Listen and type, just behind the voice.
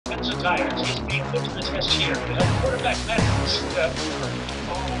tires. He's being put to the test here. Quarterback Matthews.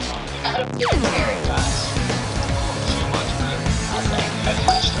 Adam Very fast. Too much, man. At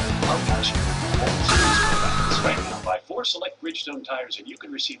Bridgestone, our passion. Right now, buy 4 select Bridgestone tires and you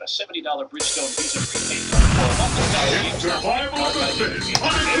can receive a $70 Bridgestone Visa prepaid card for a month of value. Survival of the fittest.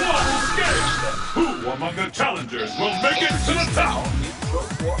 Who among the challengers will make it to the top?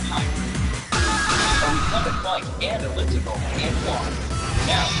 A recumbent bike and elliptical in one.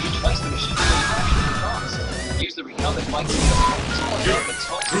 Now, each twice the machine will fraction the cost. Use the recumbent bike to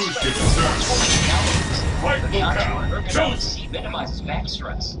Cruise concerned. Right locale. Chosen. Minimizes back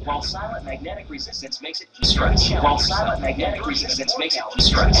stress, while silent magnetic resistance makes it stress. While silent magnetic resistance makes it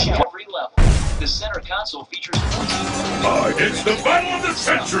stress. At every level, the center console features 14. It's the battle of the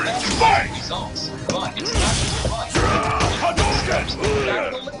century. Fight! Results, but it's not just a fight.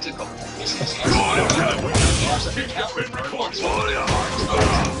 Elliptical. This is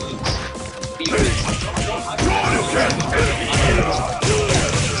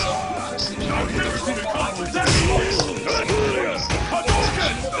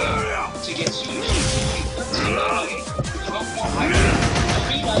to get to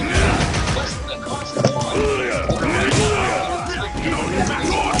less than the cost of one.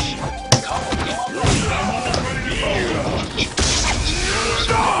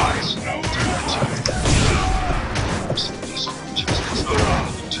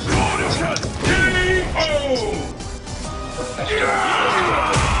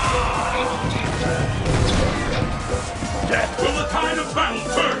 Will the tide of battle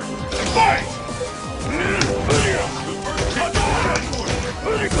turn? Fight!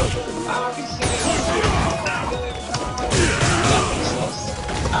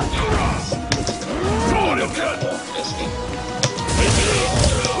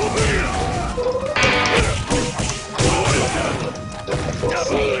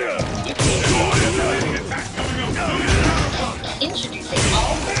 Introducing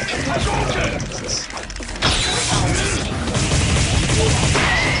all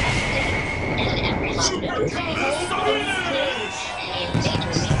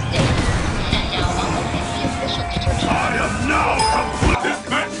I am now complete. This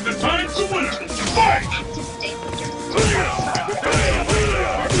match decides the winner. Fight!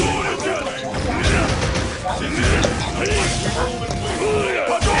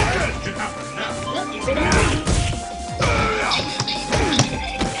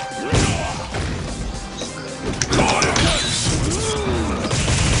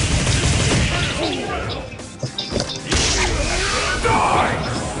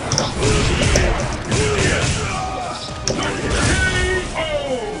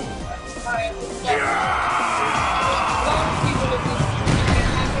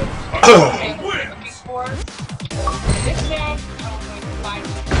 This man, I'm going to find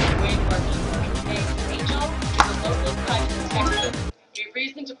way working Angel is a local crime detective. We have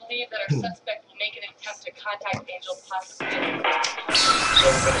reason to believe that our suspect will make an attempt to contact Angel possibly.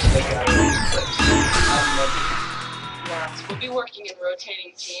 Yes, we'll be working in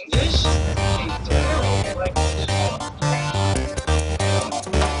rotating teams.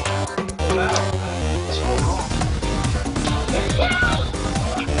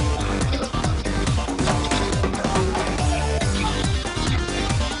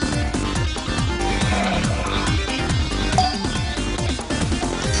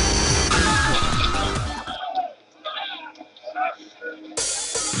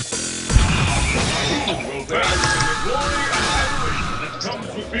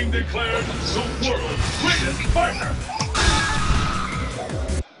 Being declared the world's greatest fighter.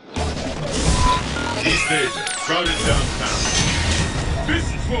 These days, crowded downtown.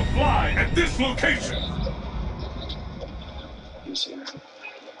 Business will fly at this location. You see her.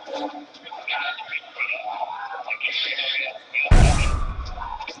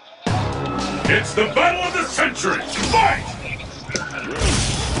 It's the battle of the century. Fight!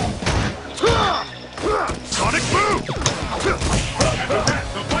 Sonic boom!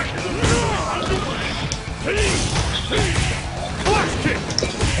 Flash kick!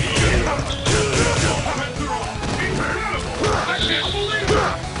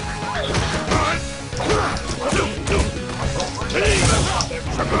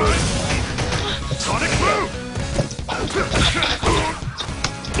 Sonic boom!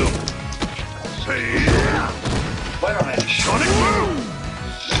 Why don't I Sonic boom!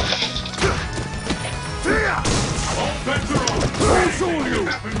 All bets are on. Where's all you?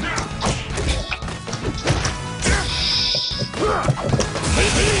 Happen now.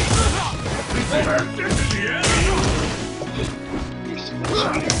 This is the end.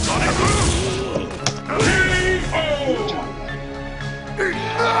 Sonic boom!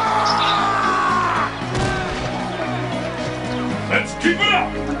 K.O.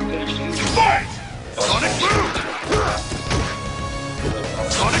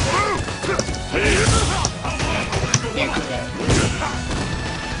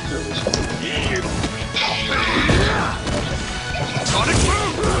 Sonic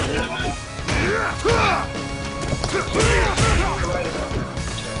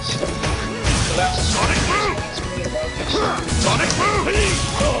Boom! Sonic Boom! Sonic Boom!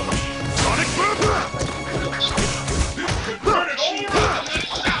 Sonic Boom! Sonic Boom!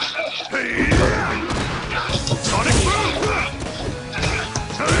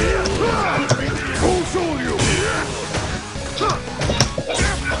 I'll show you!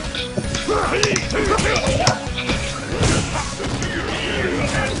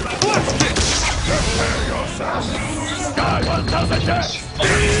 What's this? Prepare yourself! Sky 1000 Dash!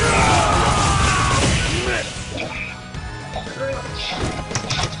 Sonic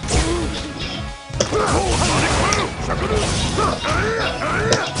Boom!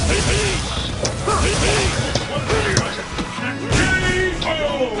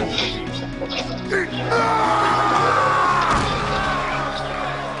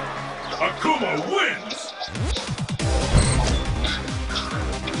 Akuma wins!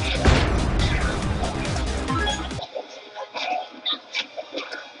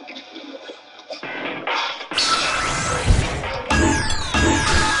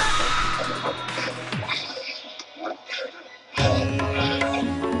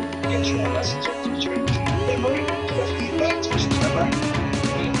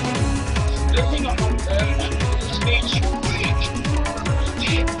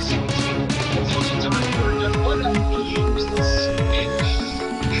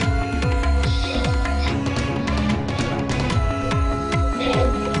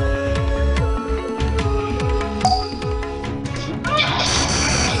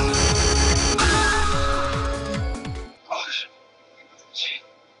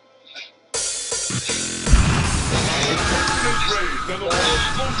 The world's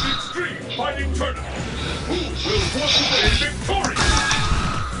most extreme fighting tournament. Who will walk away victorious?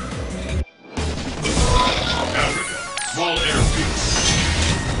 Africa, small airfield.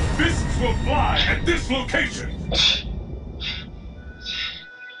 Fists will fly at this location.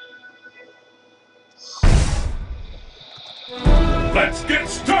 Let's get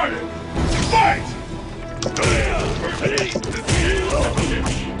started. Fight!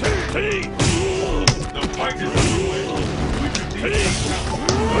 The fight is underway.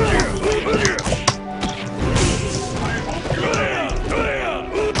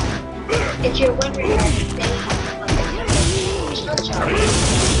 If you're wondering why we say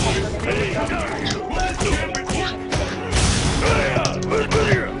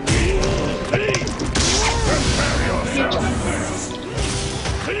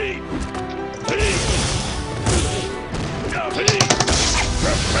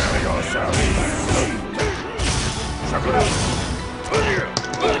prepare yourself.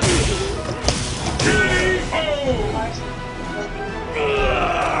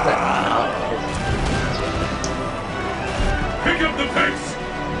 Pick up the pace!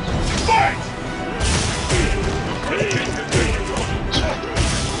 Fight!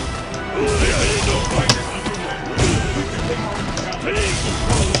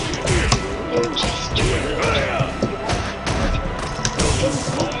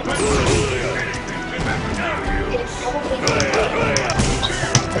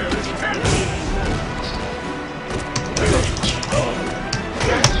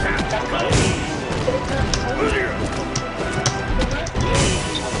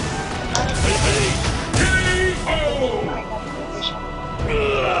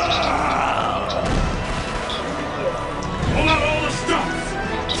 Pull out all the stops!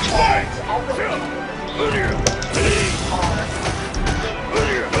 Fight!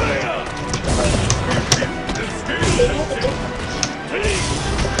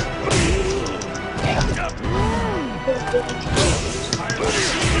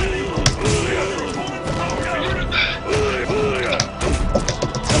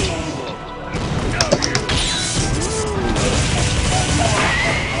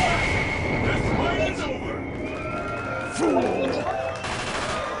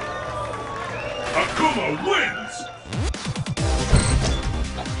 Akuma wins!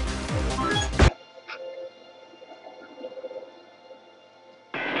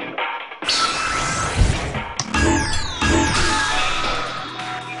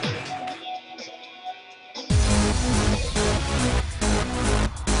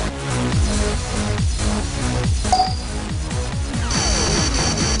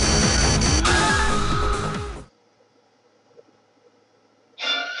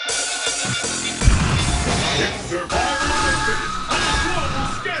 Survival of the fittest on a global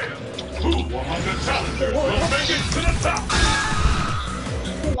scale! Who among the challengers will make it to the top?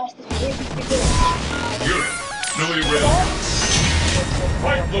 Europe, Snowy Red.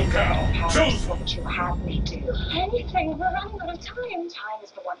 Fight locale chosen. What would you have me do? Anything. We're running out of time. Time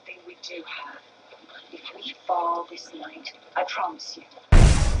is the one thing we do have. If we fall this night, I promise you,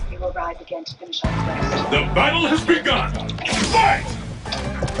 we will rise again to finish our quest. The battle has begun. Fight!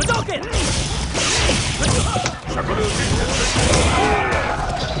 Hadouken! Hadouken!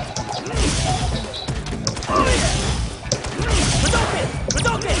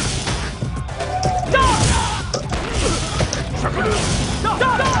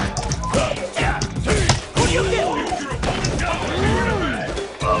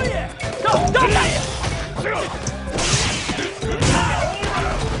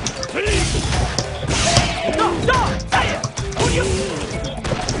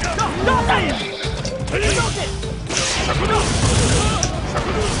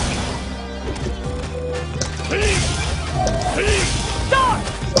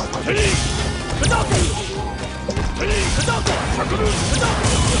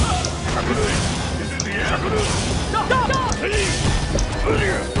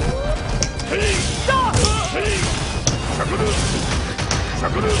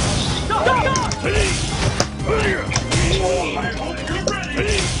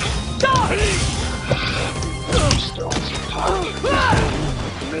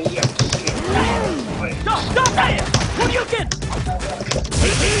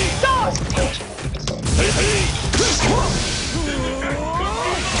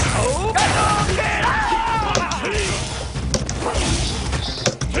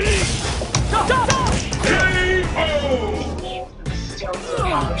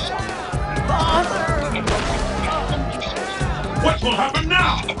 What will happen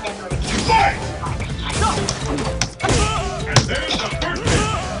now? Fight! And there's the first hit.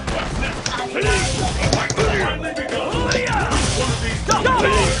 What's next? The fight will finally begun. One of these two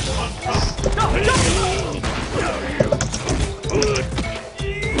players on top.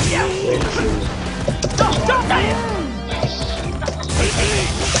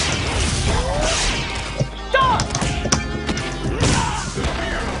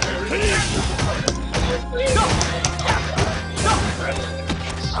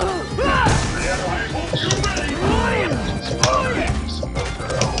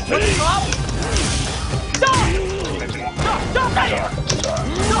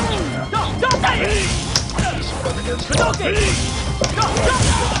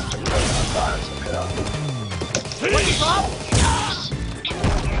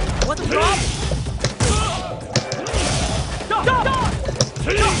 What's the drop?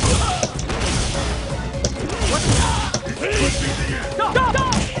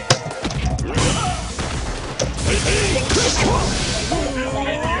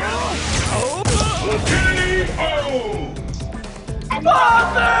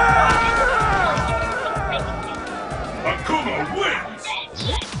 Akuma wins!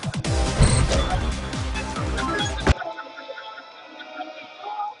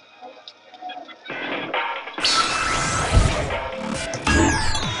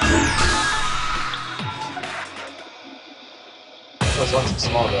 Those ones are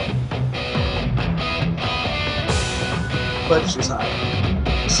small though. But she's high.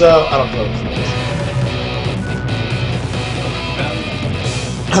 So I don't feel it.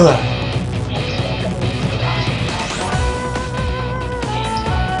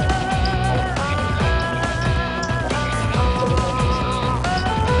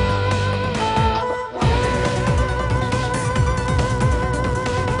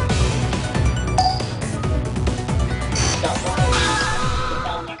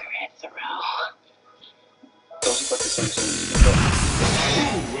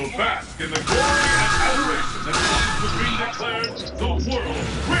 Who will bask in the glory and adoration that comes with being declared the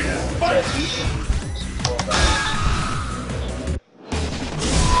world's greatest fighter?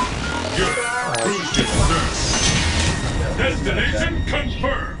 Good. Cruise ship served. Destination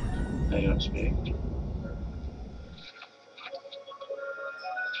confirmed. They don't speak.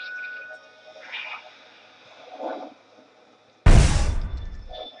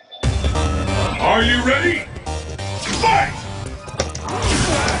 Are you ready? Fight!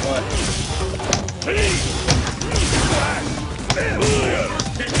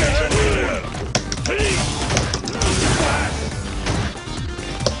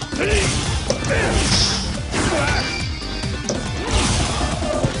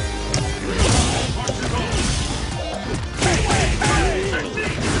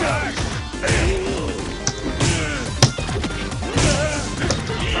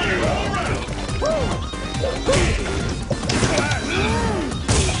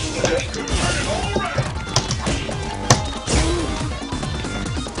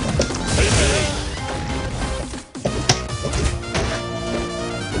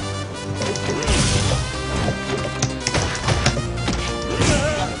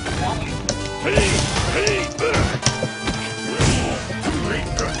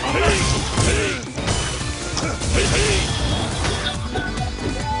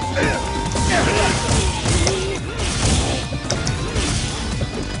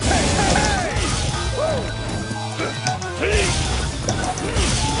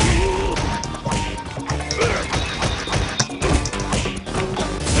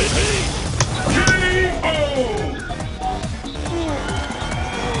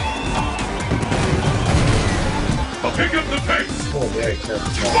 The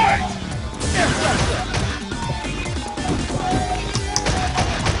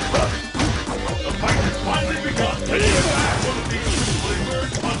fight has finally begun. One of these will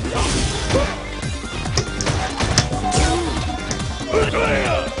emerge on top.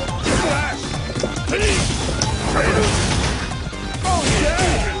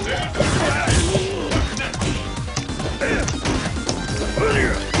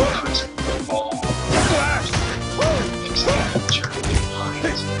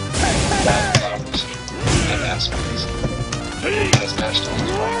 Has matched all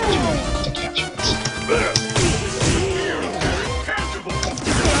his to capture this.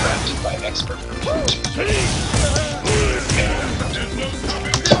 Crafted by expert computers.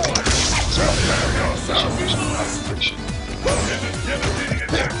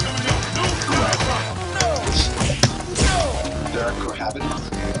 There are cohabitants,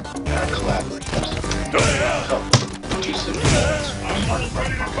 there are collaborators. Come, two civilians are part of our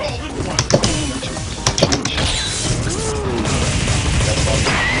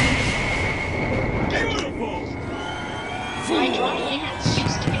My dry hands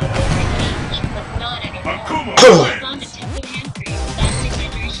used to be a favorite age, but not anymore. Akuma, Gold Bond Intensive Hand Cream, lasting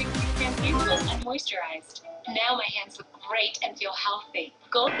hydration keeps hands youthful and moisturized. Now my hands look great and feel healthy.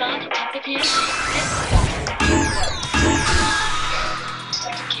 Gold Bond Intensive Hand Cream.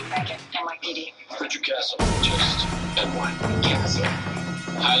 Detective Keith Rankin, NYPD. Richard Castle, just NY. Campus here.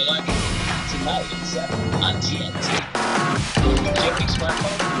 Highlight tonight at 7 on TNT. Deputy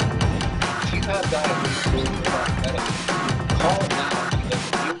smartphone. If you have diabetes and you're not medical, call now because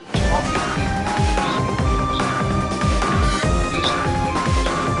you talk to people. These are the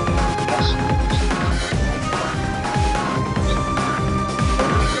best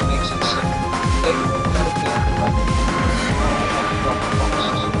it makes it sick. They will benefit from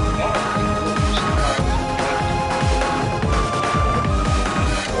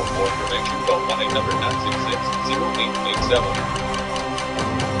For more information, call 1-800-966-0887.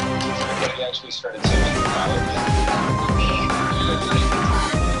 Everybody actually started saving in college.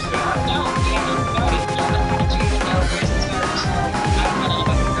 No, we haven't started. None of them had to even know where to start, so I went on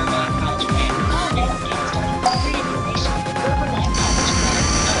with her college plan. Call and get started. Free information. Overnight college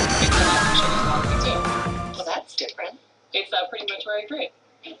plan. Well, that's different. It's pretty much where I grew.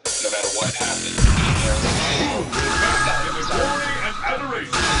 No matter what happens, in the glory and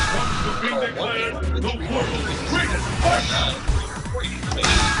adoration comes to be declared the world's greatest fighter.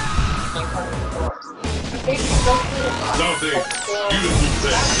 Something beautiful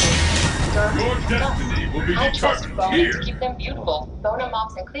thing. Your destiny will be determined here. To keep them beautiful. Bona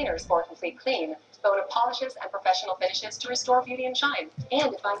mops and cleaners for a complete clean. Bona polishes and professional finishes to restore beauty and shine.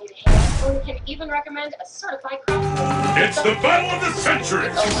 And if I need a hand, Bona can even recommend a certified craftsman. It's the battle of the century.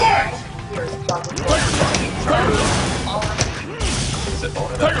 Fight!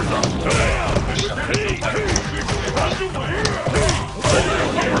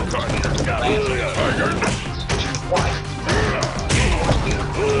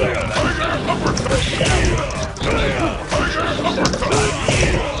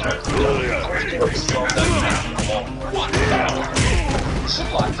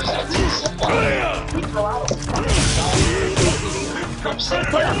 Ziploc presents Ziploc. We throw out from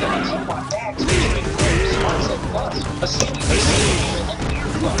Ziploc bags featuring Smart Zip Plus, a sealing and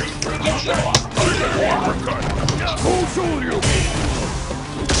earplugs. Get Ziploc.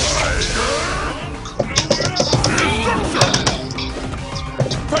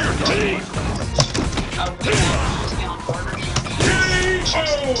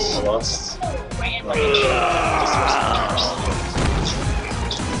 Lost.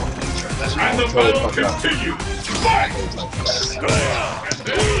 And the battle continues. Fight!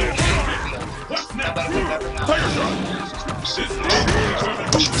 What's next? Fire shot!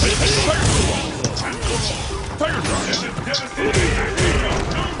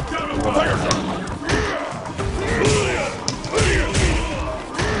 Fire shot! Fire shot!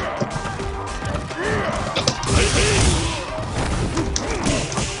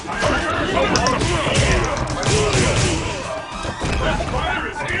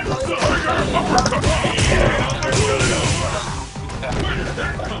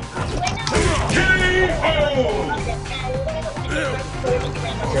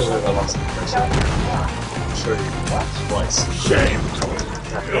 Show you twice. Shame!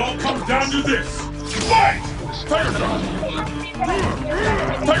 It all comes down to this. Fight! Fire shot!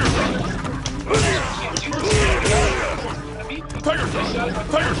 Fire shot! Fire shot!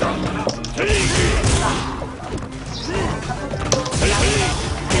 Fire shot!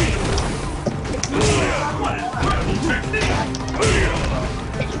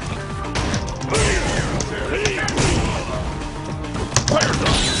 Fire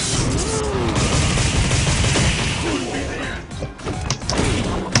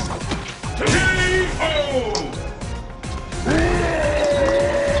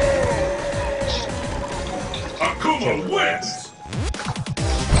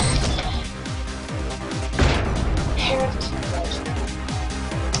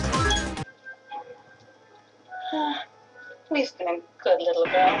We've been a good little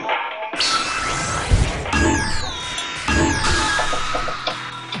girl, haven't we?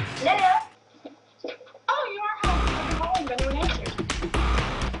 Nana! Oh, you are home. I've been calling, but no one answered.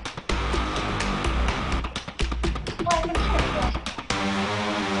 Well, I've been kind of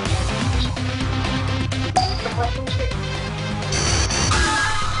the blessing tree.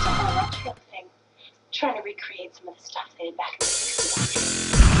 It's a whole retro thing. Trying to recreate some of the stuff they did back in the 60s.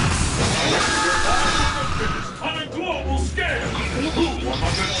 On a global scale, who among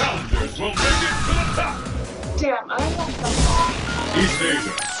the challengers will make it to the top? Damn, I love that. East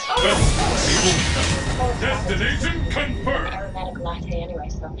Asia, destination confirmed. Aromatic latte anyway,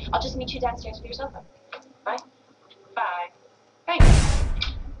 so I'll just meet you downstairs for your supper. Bye. Bye. Thanks.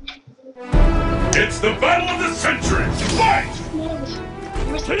 It's the battle of the century. Fight!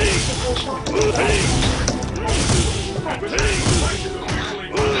 You were supposed to go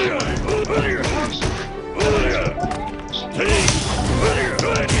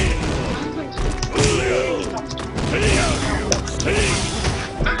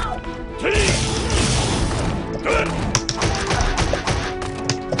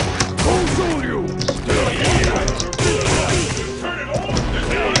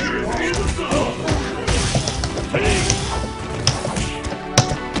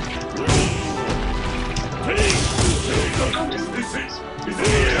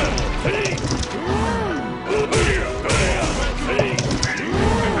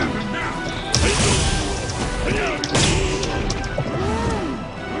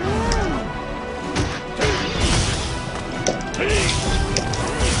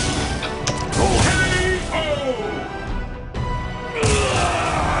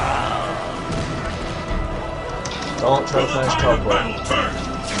Don't try to finish teleport.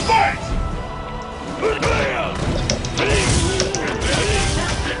 Fight!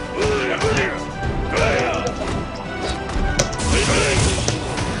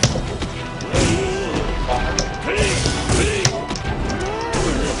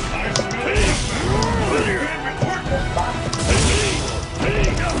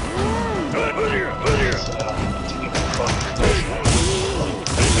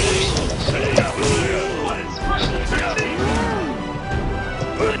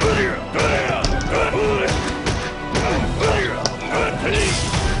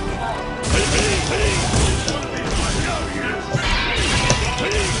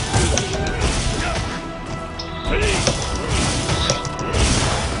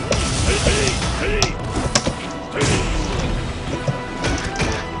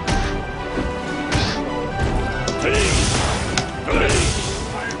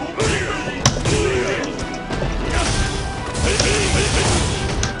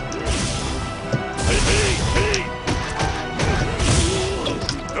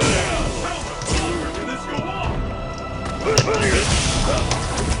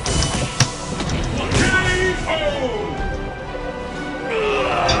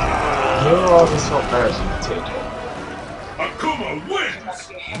 All this so embarrassing to take it. Akuma wins!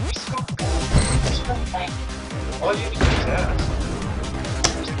 All you can do is ask.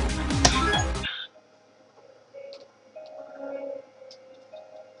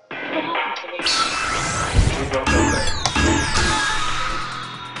 We don't know that.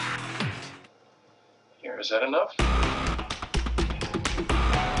 Here, is that enough?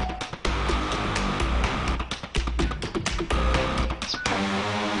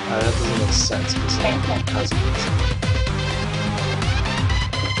 That doesn't make sense because I'm my cousins.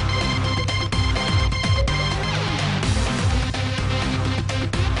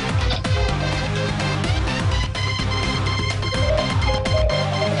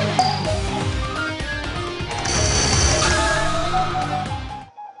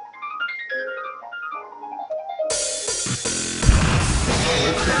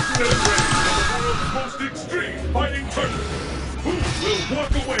 Most extreme fighting tournament. Who will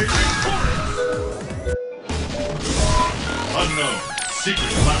walk away victorious? Unknown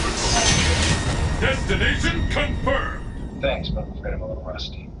secret laboratory. Destination confirmed. Thanks, but I'm afraid I'm a little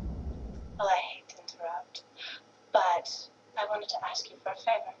rusty. Well, I hate to interrupt, but I wanted to ask you for a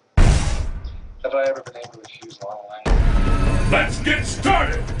favor. Have I ever been able to refuse long line? Let's get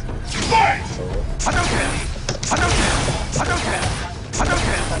started! Fight! Hadouken! Hadouken! Hadouken!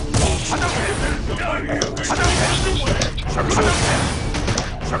 Hadouken! Hadouken!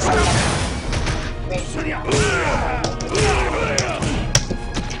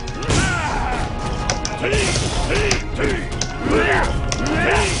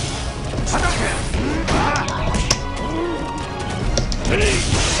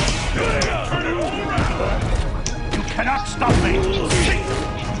 You cannot stop me!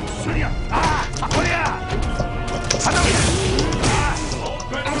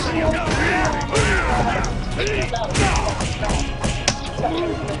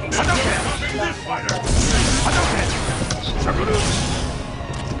 this fighter!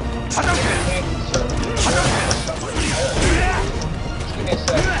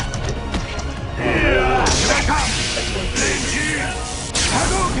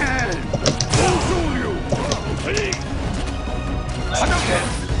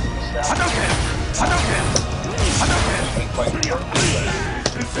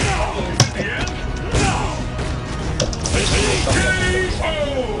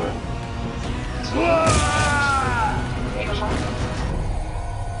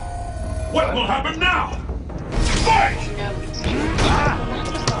 What will happen now? Fight!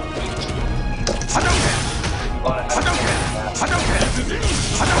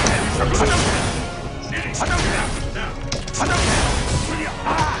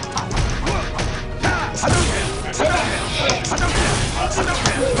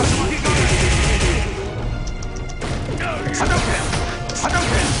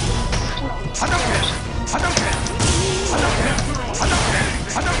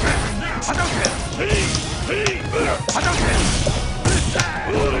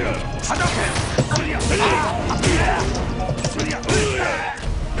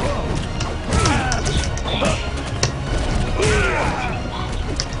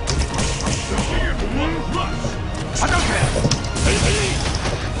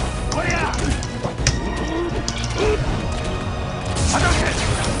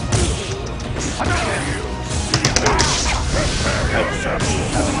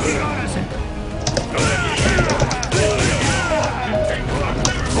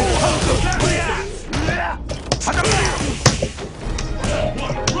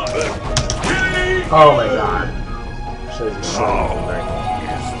 Oh my god. Should have just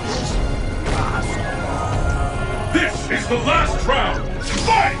This is the last round!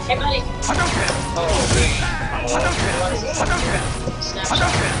 Fight! Hey, buddy.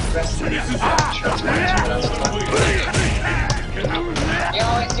 You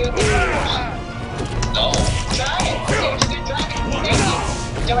always do things first. No. Try it. There's a good dragon. Thank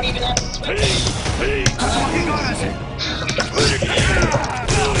you. Don't even have to switch.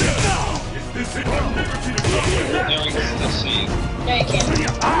 This is I've never seen a club like that! Now we can still see. No, you can't. Pretty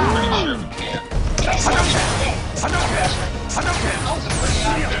sure we can. That was a pretty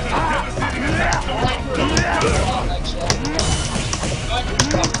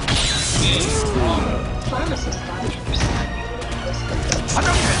Pharmacist got it.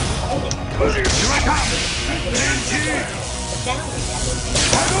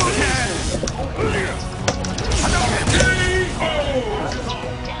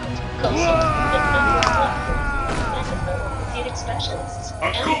 Specialists.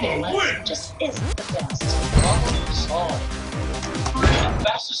 Akuma wins! Just isn't the best.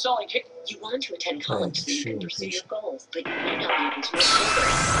 Fastest selling kick. You want to attend college so you can pursue your goals, but you may not be able to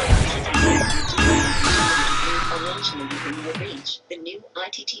financially within your reach. The new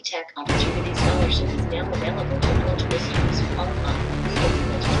ITT Tech Opportunity Scholarship is now available to eligible students who qualify.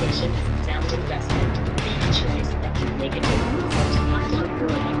 Legal education, sound investment, make a choice that can make a difference. To find out more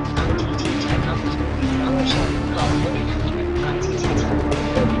about ITT Tech Opportunity Scholarship, call 1-800-ITT Tech.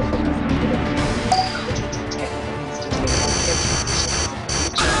 ITT Tech needs to take education.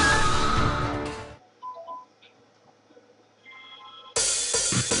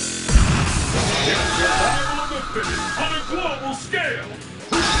 On a global scale!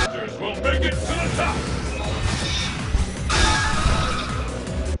 Others will make it to the top!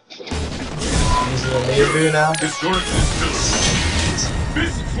 using the Navy now. Historic distillery.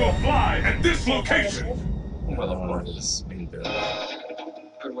 Business will fly at this location!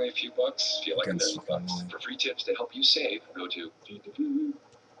 Put away a few bucks. Feel like a million bucks. For free tips to help you save, go to.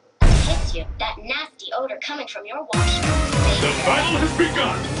 Hits you. That nasty odor coming from your wash. The battle has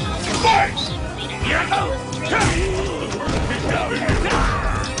begun! Fight!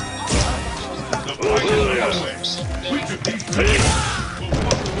 The final airway. Which of these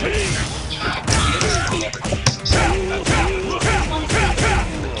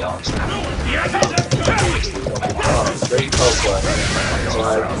Great poke one. That's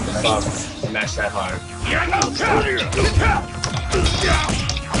why I match that hard.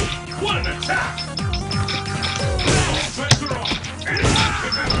 What an attack!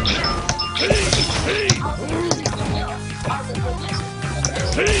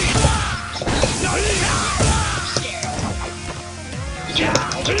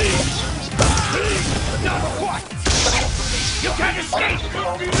 You can't escape!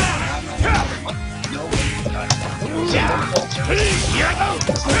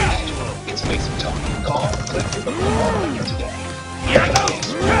 It's basic talk. Call, click, today.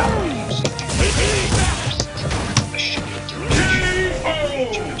 Game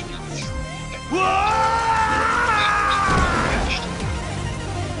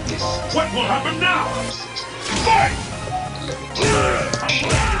What will happen now? Fight!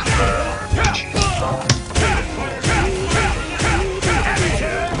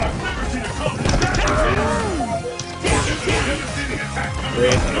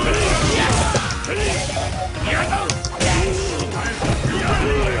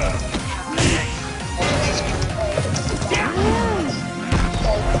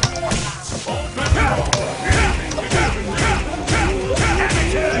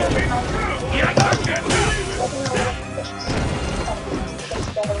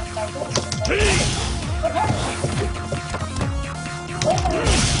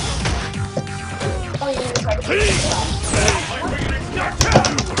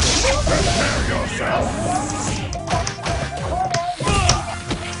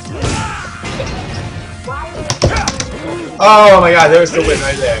 Oh my god, there was the win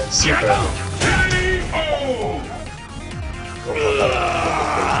right there. Super.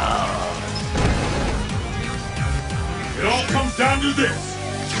 It all comes down to this.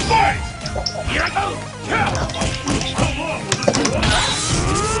 Fight!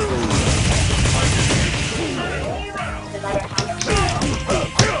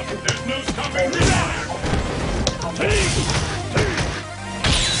 There's no stopping me.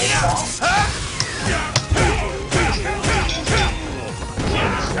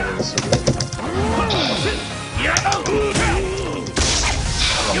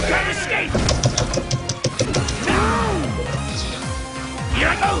 You can't escape!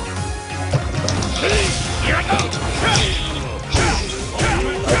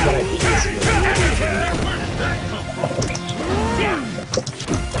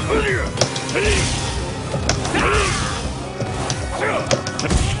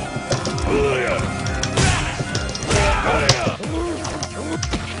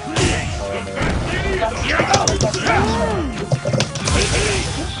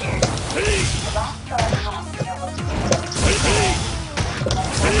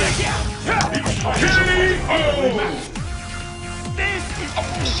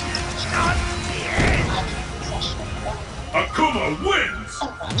 Akuma wins!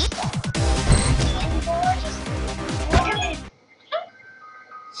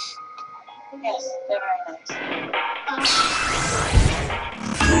 Yes, they're very nice.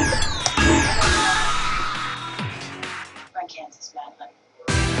 We're in Kansas, Madeline.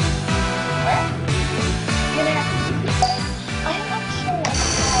 Where? I am not sure.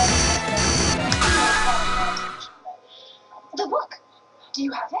 The book. Do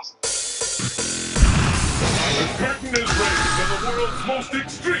you have it? The curtain is raised on the world's most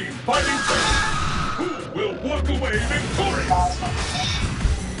extreme fighting tournament. Who will walk away victorious?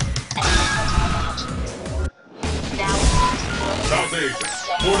 South Asia,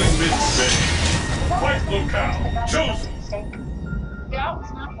 morning mid-Spain. Fight locale, chosen. No,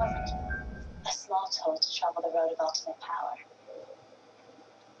 it's not pleasant. A small toll to travel the road of ultimate power.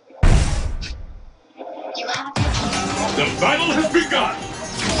 You have your choice. The battle has begun!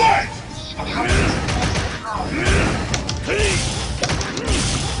 Fight! And how do you power? There's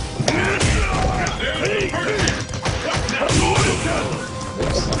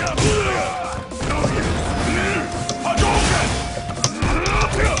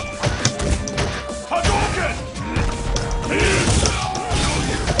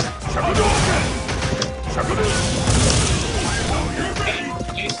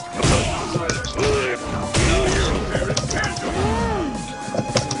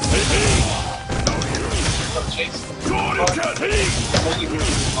the first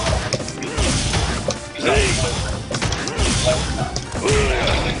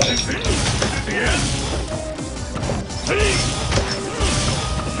hit.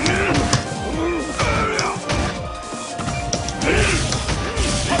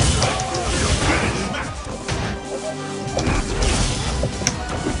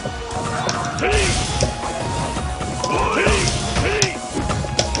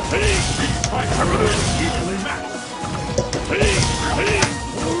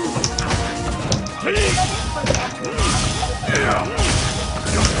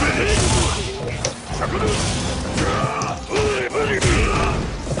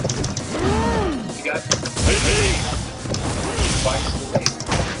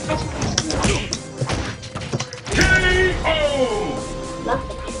 What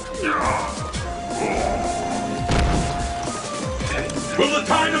now? Will the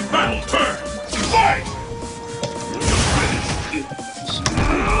tide of battle turn? Fight!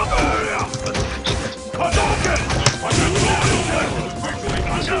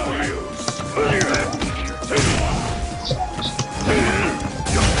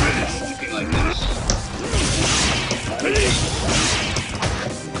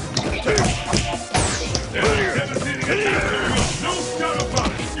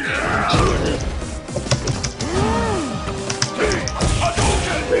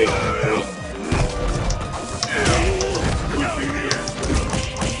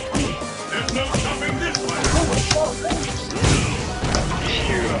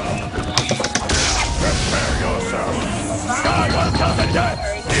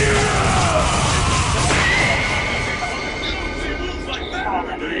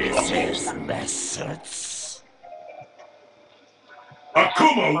 This is lessons.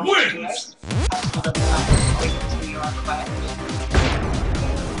 Akuma wins!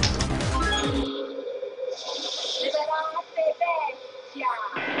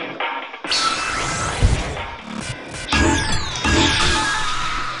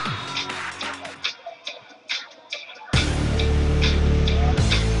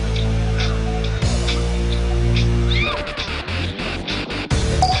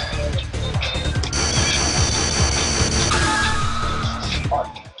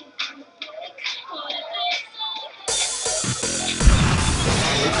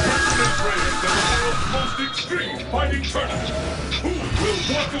 Most extreme fighting tournament. Who will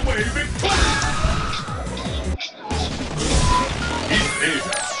walk away victorious? East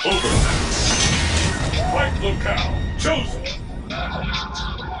Asia overmatch. Fight locale chosen.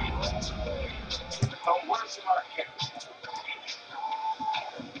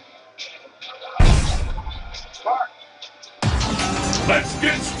 Let's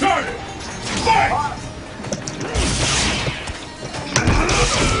get started. Fight!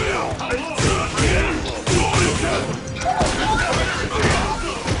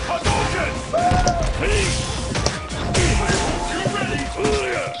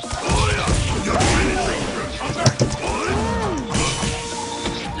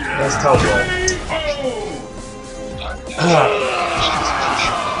 That's tough, bro.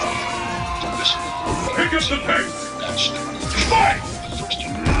 Pick up the pace. Fight!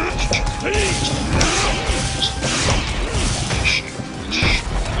 The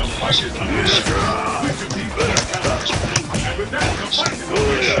fight is underway. Which of these better counts? And with that, the fight is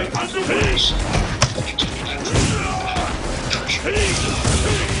officially underway.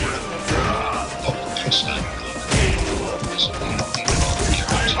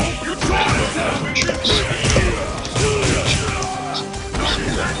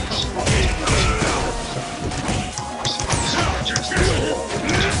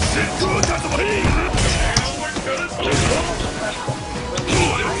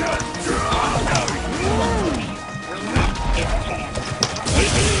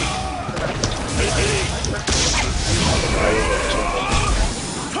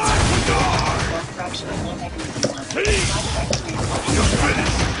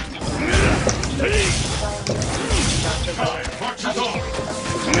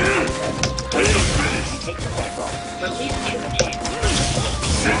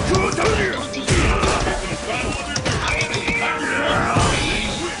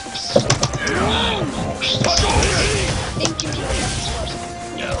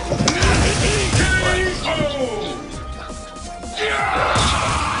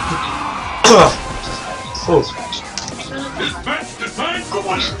 Match designed for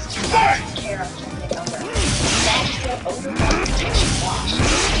one. Fight!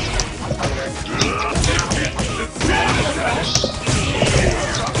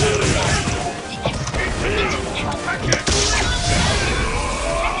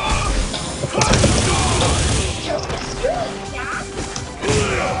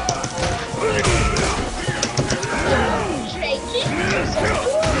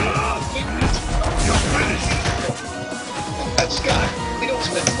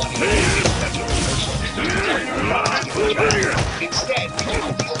 Instead,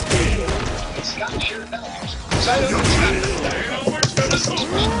 Scott shared values. Sign up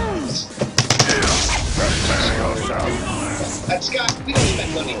at Scott, we don't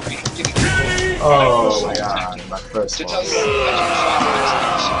spend money giving people. Oh my god, my first To one. tell you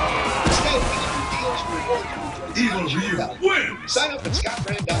instead, we do deals reward you. Evil Ryu wins! Sign up at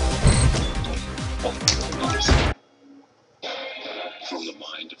ScottBrand.com. From the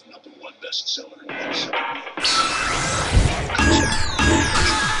mind of #1 bestseller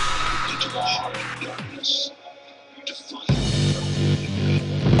into the heart of darkness to find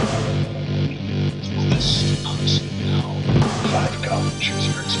Quest honestly now. 5 come, choose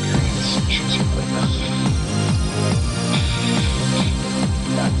your experience, choose your winner.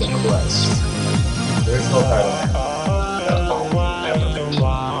 Not the quest. There's no title.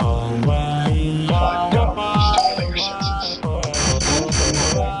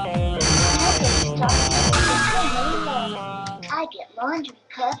 I get laundry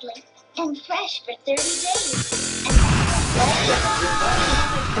cuddly and fresh for 30 days.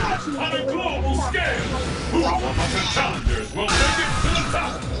 On a global scale, who among the challengers will make it to the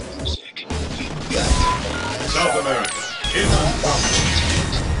top? South America,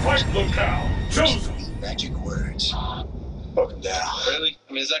 fight locale chosen. Magic words. Welcome down. Really?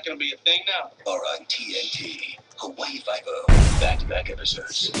 I mean, is that going to be a thing now? Or on TNT. Hawaii 5-0. Back-to-back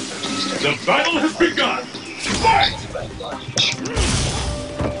episodes. The battle has begun. Fight! By lunch.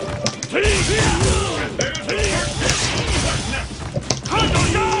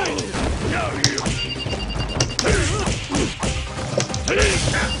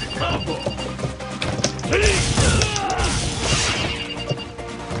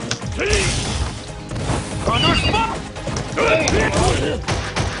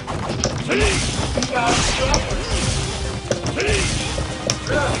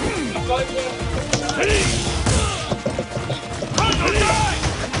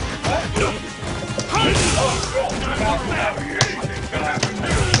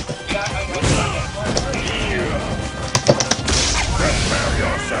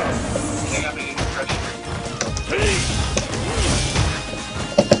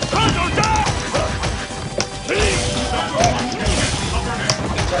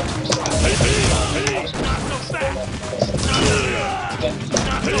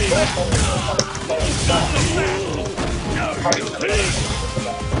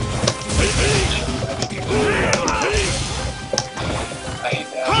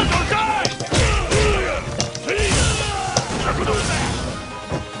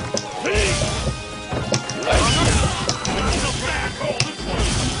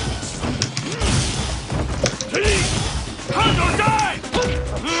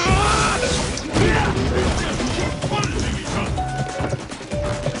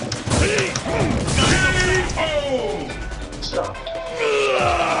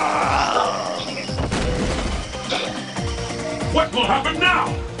 What will happen now?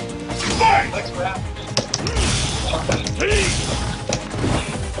 Fight! That's what happened.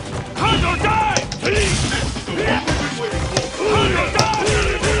 Hunt or die! This is the one we've been waiting for.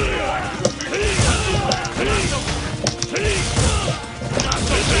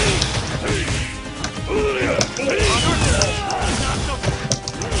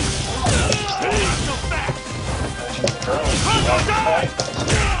 Hunt or die!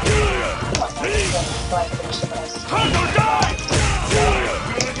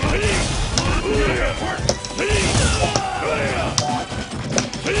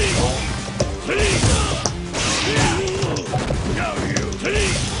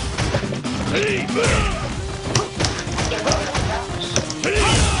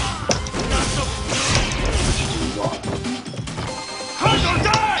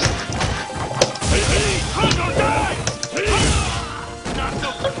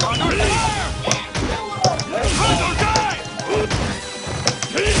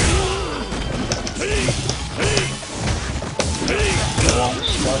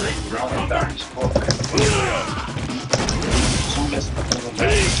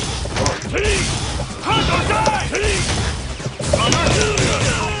 Hunt or die!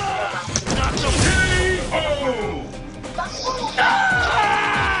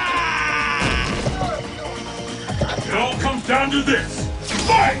 It all comes down to this.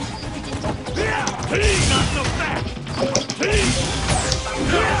 Fight! Not so fast!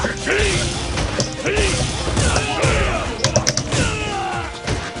 Now's your chance!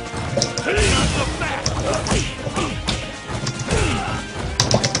 Not so fast!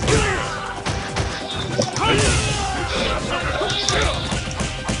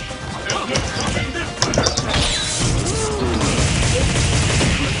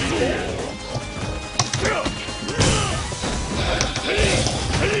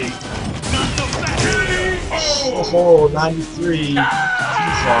 Oh, 93.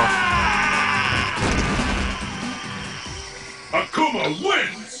 Akuma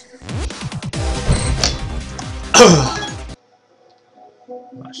wins!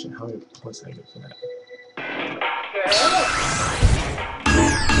 Shit, how many points did I get for that?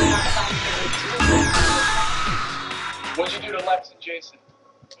 What'd you do to Lex and Jason?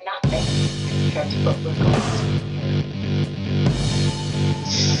 Nothing compared to what we're going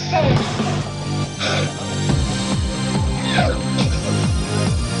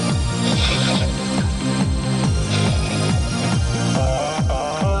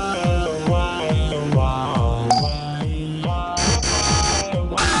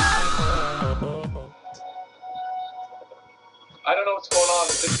I don't know what's going on,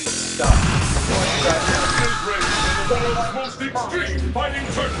 but this needs to stop. Get ready for the world's most extreme fighting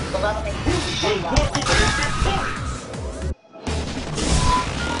tournament. Who will walk away victorious?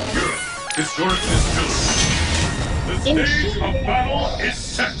 Good. Historic is still. The stage of battle is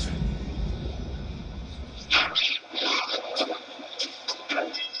set.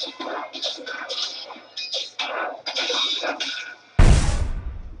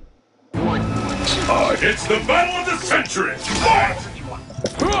 It's the battle of the century! Fight!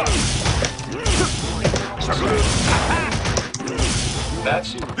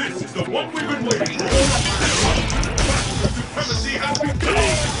 This is the one we've been waiting for! The supremacy has begun!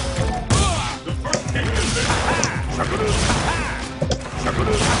 The first king has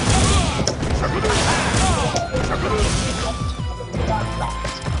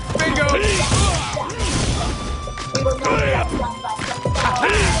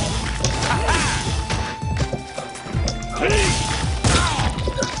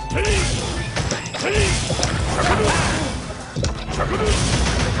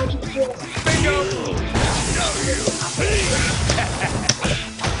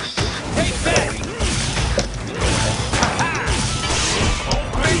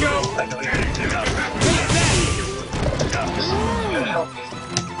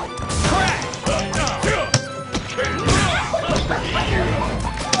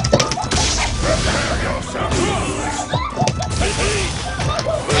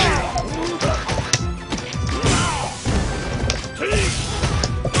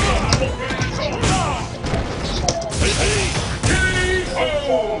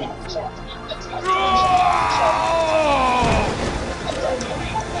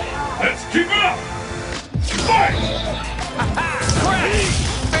Let's keep it up! Fight!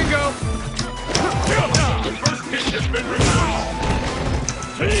 Bingo! The first hit has been removed!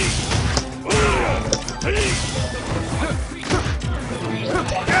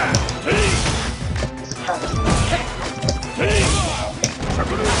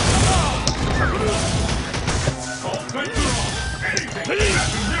 All bets are off! Anything can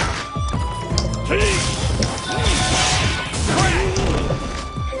happen now! Take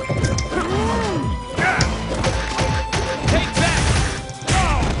that!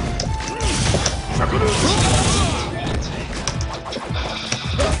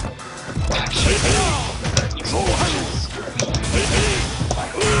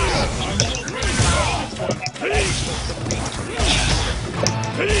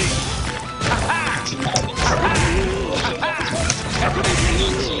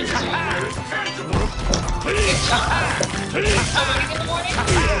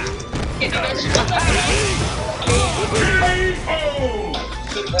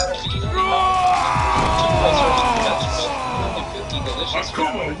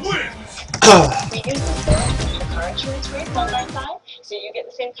 Akuma wins! Reduce the storage. The car insurance rate's on my side, so you get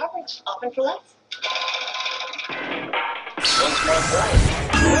the same coverage, often for less. One small play.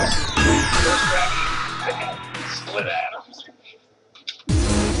 First crack. Split atoms.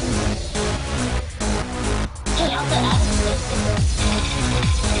 Hey, I'll let us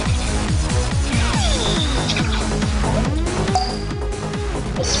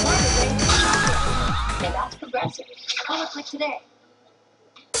The smarter way to shop it. And that's progressive. How it like today?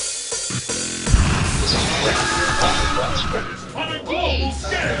 It is on a global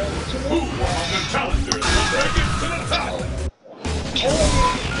scale! Who are the challengers to break it to the top?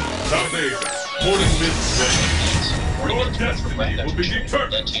 South Asia, morning mid-swing. Your destiny will be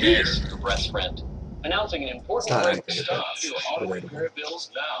determined here! Your breast friend. Announcing an important It's not break. anything Stop that's your auto relatable. repair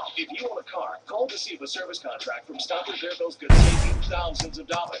bills now. If you own a car, call to see if a service contract from Stop Repair Bills could save you thousands of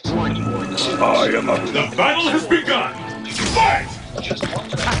dollars. I am up. The battle has begun! Fight! Just one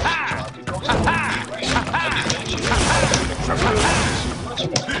transaction charge goes over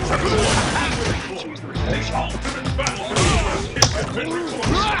The ultimate battle for the first hit has been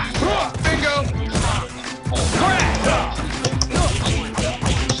recorded! Bingo! Crack!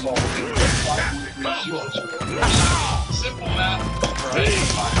 simple math for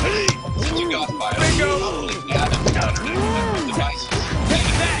identifiers. Since you got files, Bingo! probably add and counter network devices. Take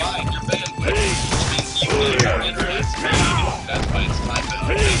that! Combine your bandwidth, which means you need more internet speed. That's why it's time to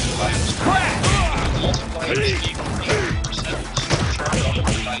update devices. Crack! Multiply your speed from 80% to supercharge other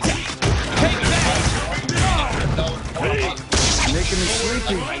devices. Take that! Making me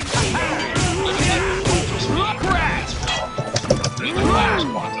sleepy. Crack!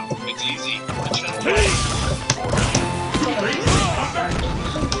 It's easy.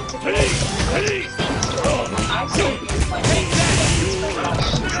 I still use my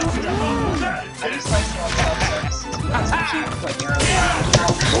I just like small self-services because it's cheap when you're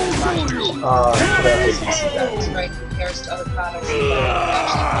it's right compares to other products that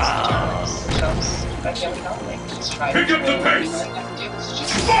actually cost $2. But yeah, we don't think just try Pick up the pace! All you have to do is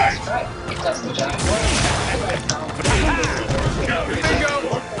just Fight! subscribe. It does the job. Bingo!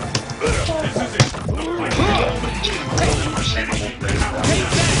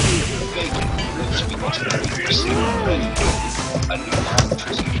 A new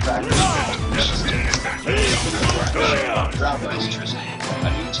electricity tracker. Drop electricity. A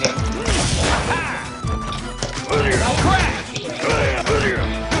new tape. Crack!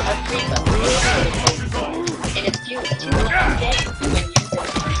 And it's fuel 2 hours a day when used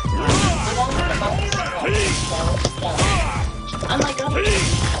along with the bonus sell. Unlike others, a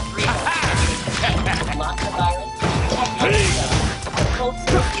free lots of virus, the cold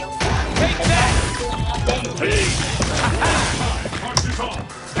seal feels Take that! 2.5 days.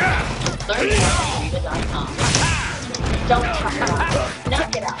 Learn more at Viva.com. Don't talk about it.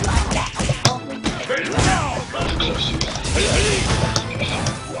 Knock it out like that. Only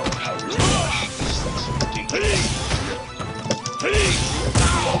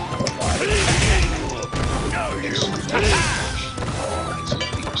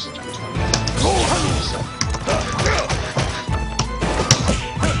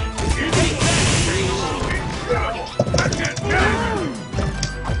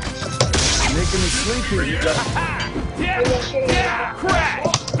Making me sleepy. Yeah! Crack!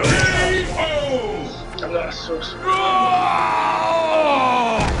 I'm not so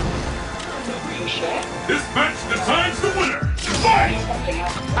This match decides the winner! Fight!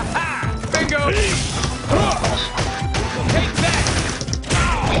 Bingo! Take that!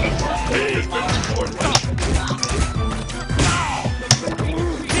 It's been reported.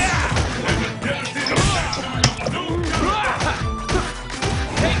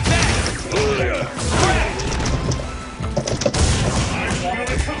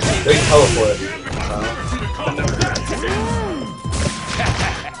 Big teleport.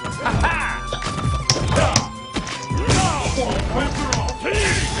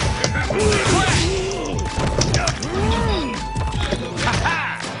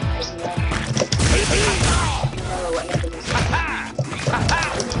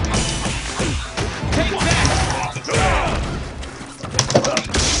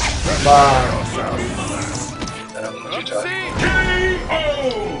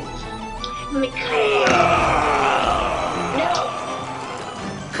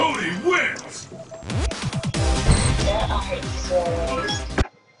 Cody wins! There are easier ways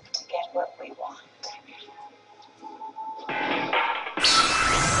to get what we want.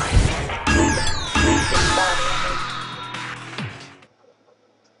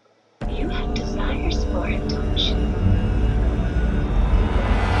 You have desires for it, don't you?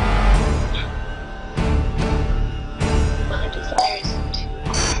 My desires too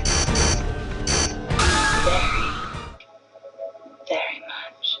very, very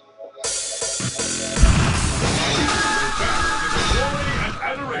much. Glory and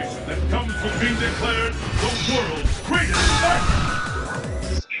adoration that comes from being declared the world's greatest fighter!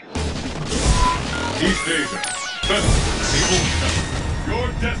 East Asia, Festival, Evil Seven. Your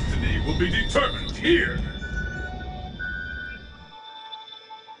destiny will be determined here!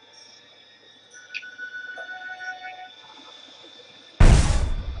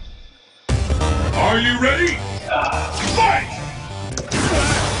 Are you ready? Fight!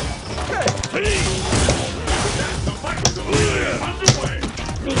 The fight is underway!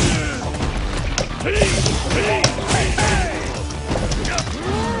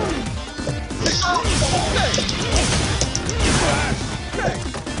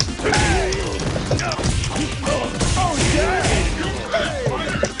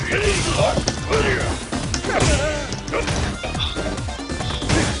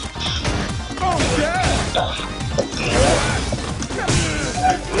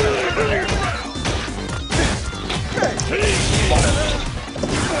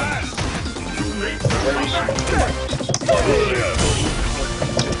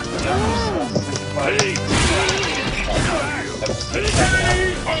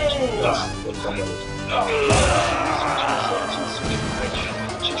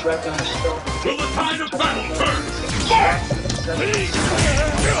 Will the tide of battle turn?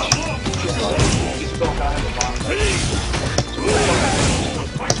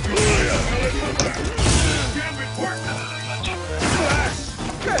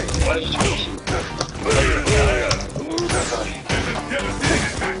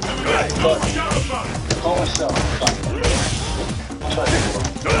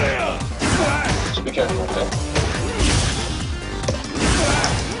 So be careful, okay?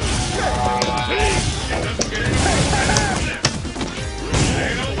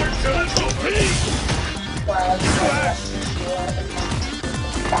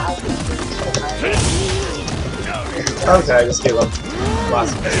 Okay, I just gave up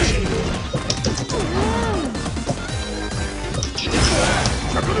last position.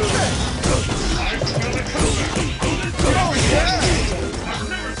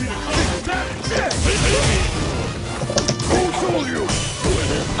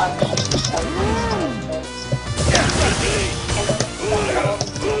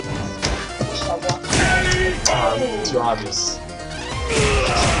 Too obvious.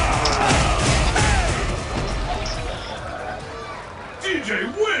 DJ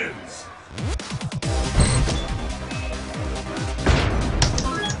wins!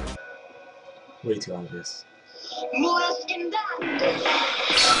 Way too obvious.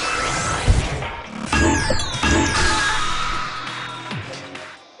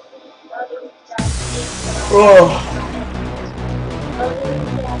 Oh.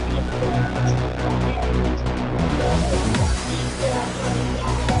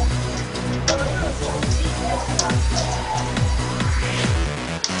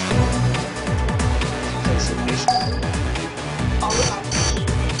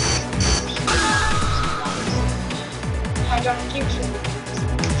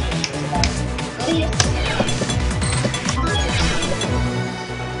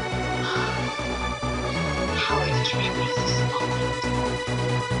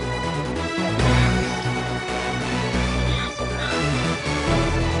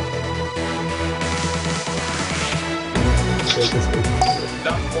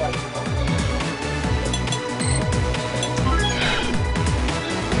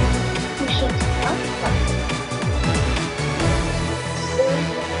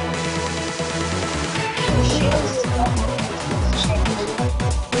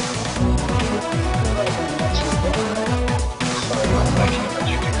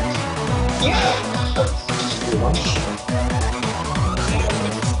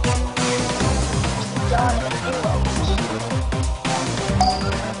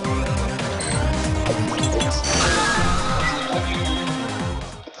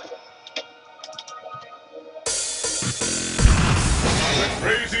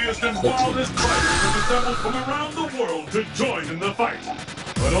 Craziest and wildest fighters have assembled from around the world to join in the fight.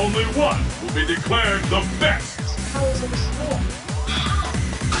 But only one will be declared the best. How is it a sport?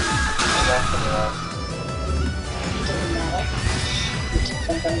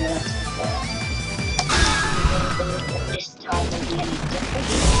 This time will be any different.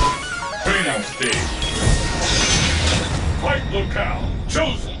 Training stage. Fight locale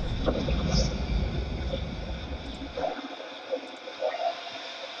chosen.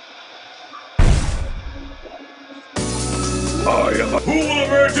 Who will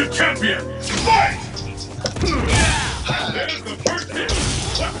emerge a champion? Fight! There's the first hit.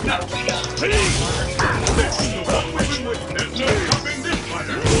 What's now? This is the one we've been waiting. There's no stopping this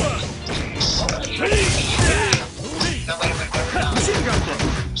fighter. Machine gun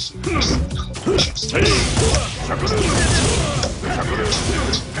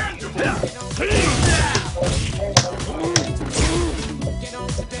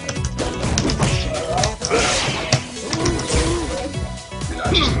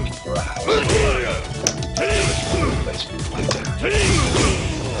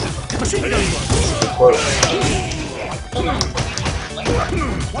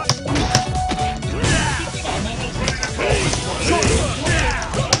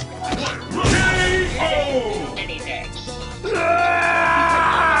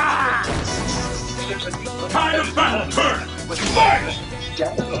Tide of battle turn! Fight!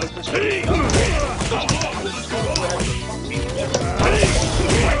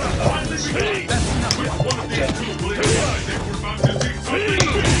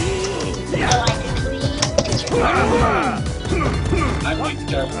 I like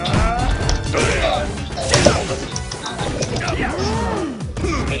the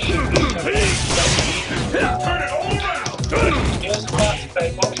Turn it all around! Here's the last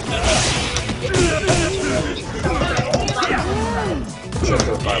thing. What we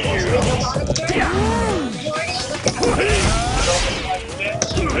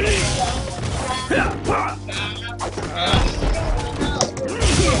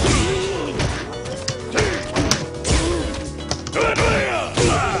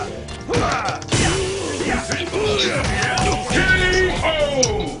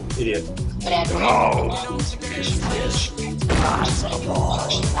Idiot.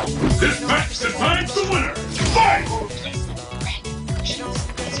 This match decides the winner! Fight!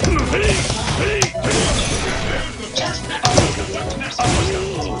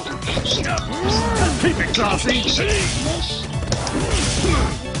 Keep it classy.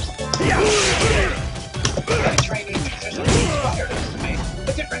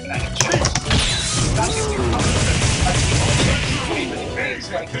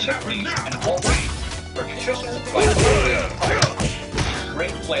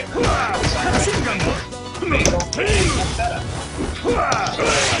 Great flavor. Machine gun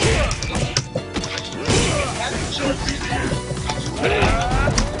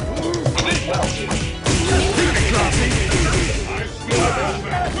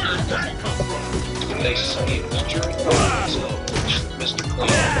They say it was during the Mr. Clean.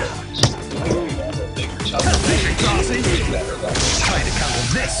 Bigger, tougher, better level. Try to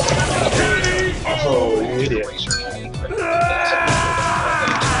counter this. Oh, you idiot.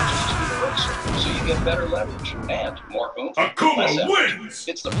 So you get better leverage and more oomph. Akuma less effort. wins!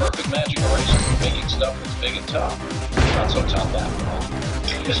 It's the perfect magic eraser for making stuff that's big and tough. Not so tough after all.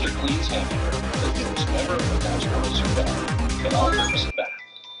 Mr. Clean's handiwork, the newest member of the Magic Eraser bag. Can all purpose it back.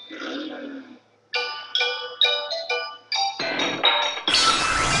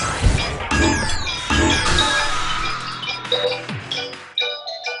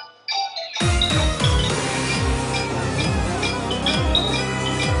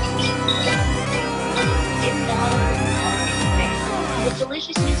 With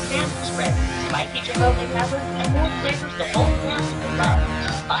delicious new sample spread, spicy chipotle pepper, and more flavors the whole family will love.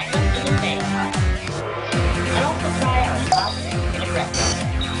 Buy them in the main line. And also try our classic vinaigrette dressing.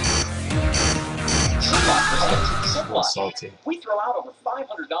 Well, salty. We throw out over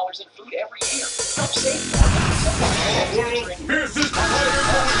 $500 in food every year. Help save more. Here's this player!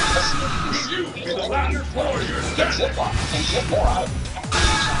 You be the ladder for your Get step! Ziploc and get more out of it.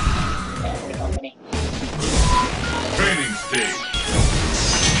 And the company. Training stage.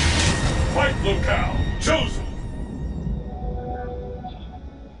 Fight locale chosen.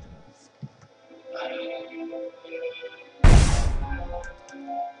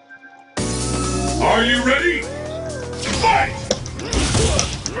 Are you ready? Fight!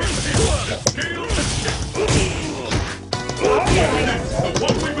 Scale. The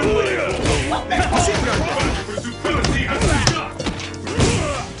one we've been waiting for. The fight for supremacy has begun.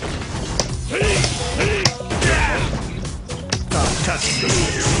 Touch me.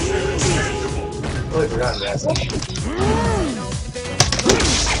 Really forgot that.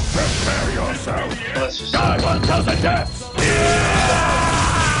 Prepare yourself. Let's just Die 1,000 deaths.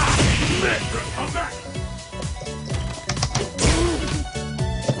 Come back.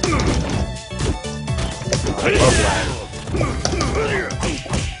 I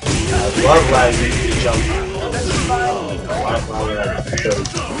love lag makes me jump.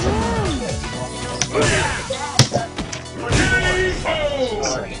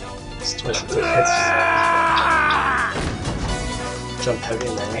 It's twisted. Jump heavy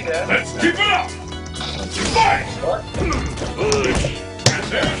in there. Let's keep it up! Fight! And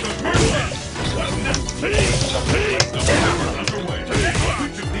there's the first hit! The battle is underway.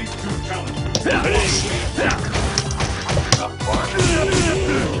 Which of these two challenges?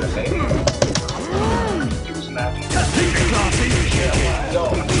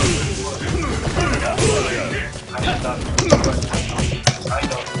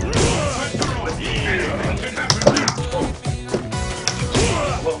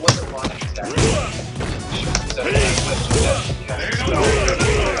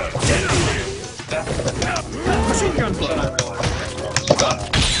 Machine gun blow.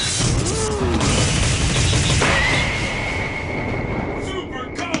 Super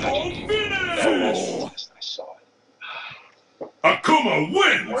combo finish! I saw it. Akuma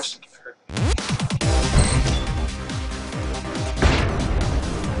wins! Worse than hurt.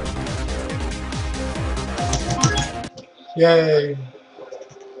 Yay!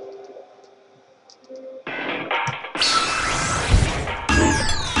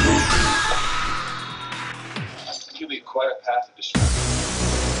 Give me quite a path of destruction.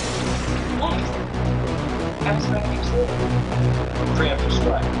 I was ready to. Preemptive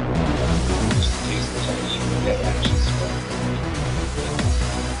strike. Just in case there's any dead actions.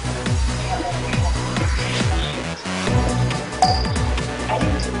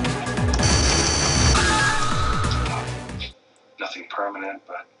 Nothing permanent,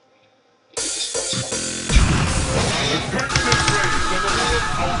 but you could dispose of. The curtain is raised on the world's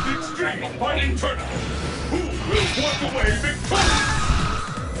most extreme fighting tournament. Who will walk away victorious?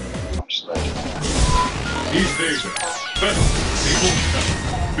 I'm just ready. These days, battles will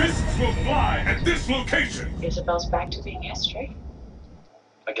fists will fly at this location. Isabel's back to being history.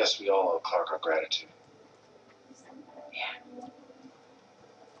 I guess we all owe Clark our gratitude. Yeah.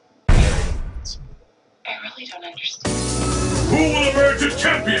 I really don't understand. Who will emerge as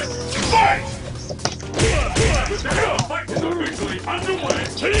champion? Fight! With the fight is officially underway.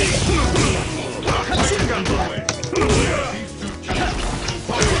 Machine gun blow. These two champions will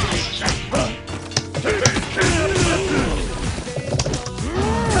fight for each champion.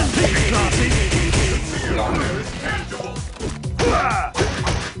 Keep it classy. The honor is tangible. Clark.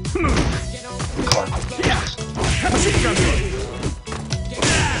 Machine gun blow.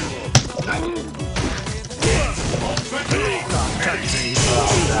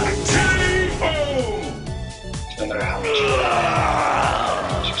 No matter how much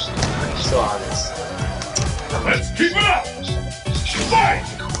you So honest. Let's keep it up! Fight!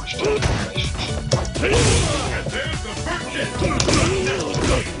 And there's the first hit! Keep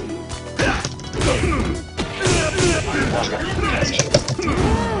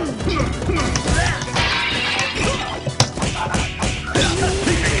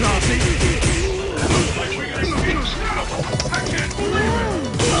it classy. Looks like we got a speech now! I can't believe it!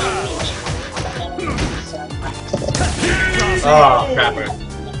 Oh, crapper.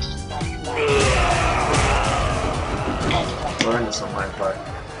 Learn this on my part.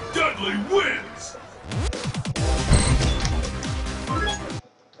 Dudley wins!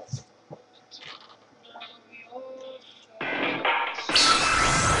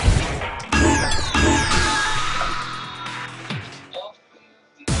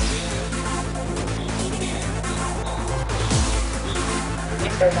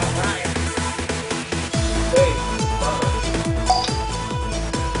 If they're not lying.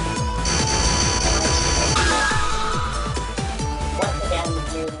 Once again,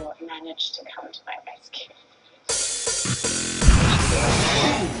 you managed to come to my rescue.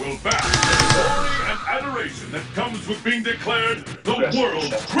 Who will back the glory and adoration that comes with being declared the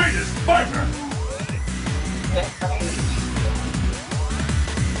world's greatest fighter? That's right.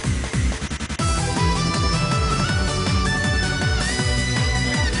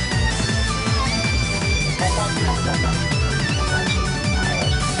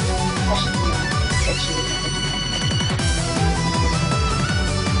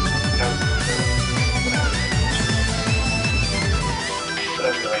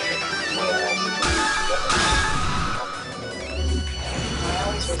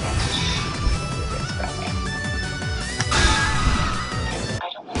 I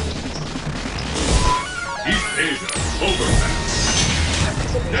don't want to do this. East Asia, overpass.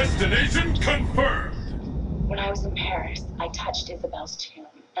 Destination confirmed. When I was in Paris, I touched Isabel's tomb,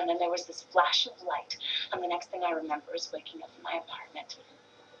 and then there was this flash of light, and the next thing I remember is waking up in my apartment.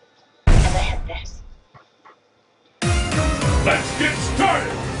 And I had this. Let's get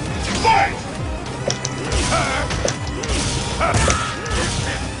started. Fight!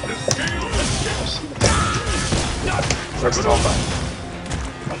 First all back.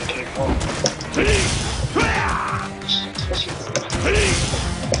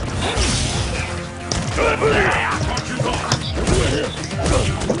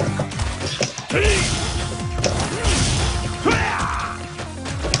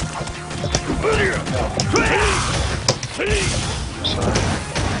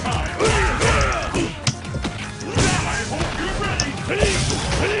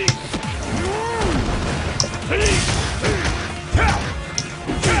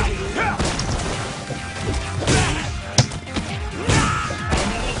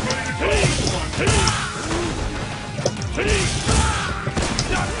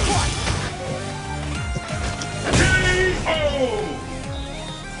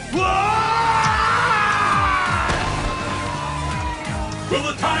 Will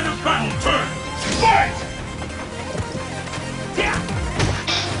the tide of battle turn? Fight!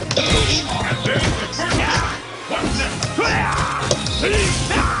 And there's the first attack. What's next?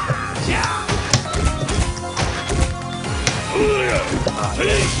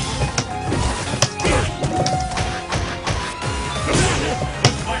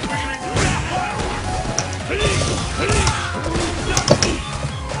 Looks like we're getting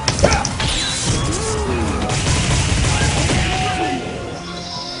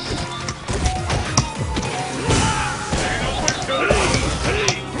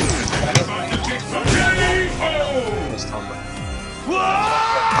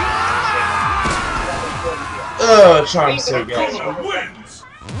Trying to say again. Akuma wins!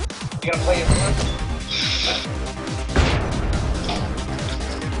 You gonna play it first?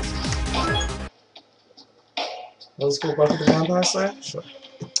 Let's go back to the Vampire Slayer? Sure.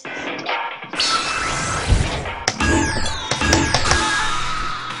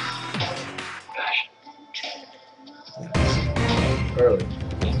 Early.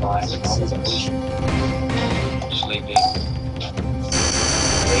 Sleeping.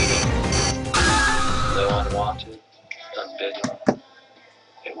 Waiting. Though unwanted, unbidden,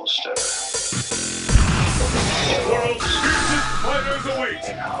 it will stir. The world's fiercest fighters await!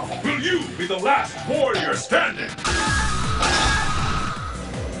 Will you be the last warrior standing?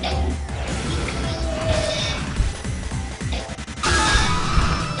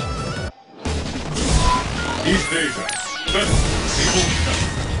 East Asia,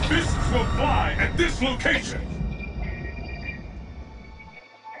 fists will fly at this location!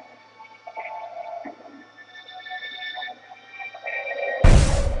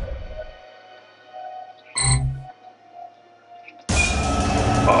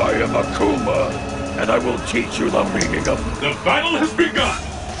 I am Akuma, and I will teach you the meaning of... The battle has begun!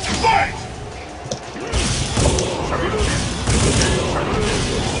 Fight!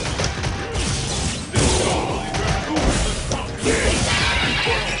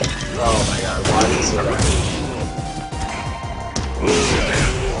 Oh my god, why is it right?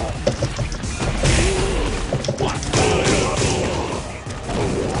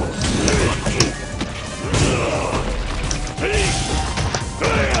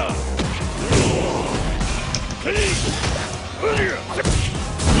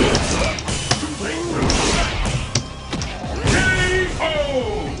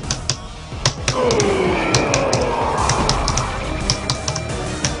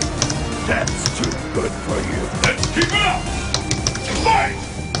 That's too good for you. Let's keep it up! Fight!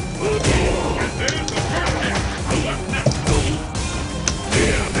 And there's the first hit! What's next?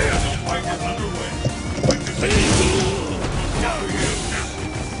 There, the fight is underway. Quick to see. Now you.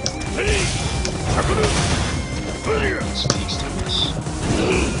 Speaks to us.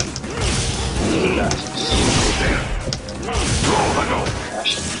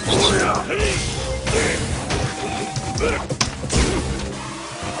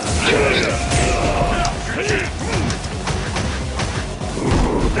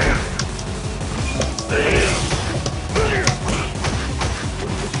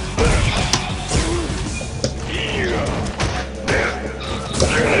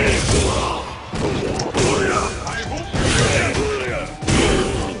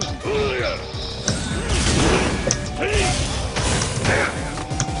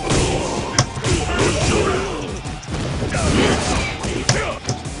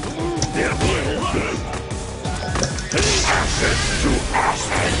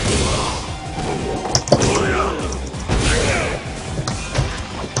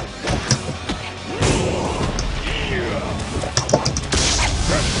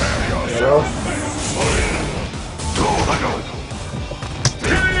 bro.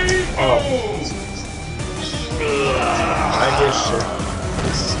 Oh. I get shit.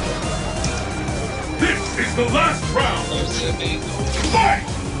 This is the last round. Fight!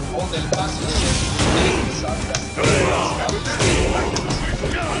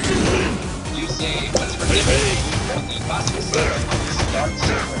 You say, what's for dinner? Only possible starts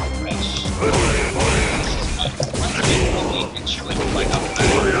fresh.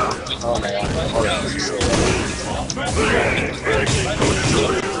 Oh my god.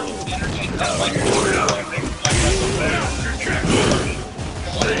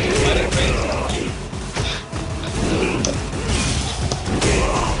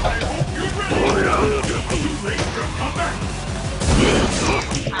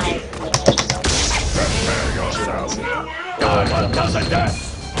 Doesn't that?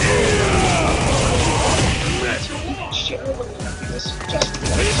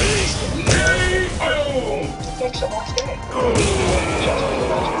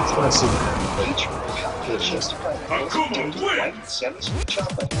 Akuma wins! Semi-sweet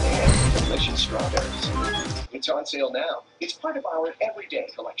chocolate and delicious strawberries. It's on sale now. It's part of our everyday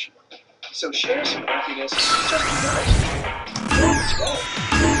collection. So share some happiness just because.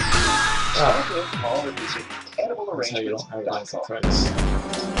 Start with all of these edible That's how you arrangements. don't have arthritis.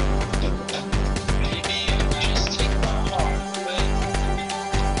 Maybe just take my heart away.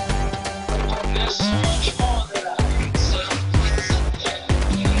 There's so much more that I could say.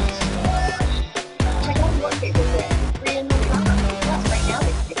 Check out your favorite brand. Free and no problem. Plus, right now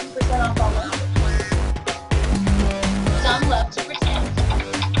it's 60% off all over. Some love to pretend.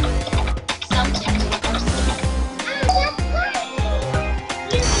 Some tend to enforce it.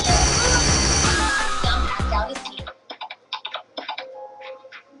 Some act out a scene.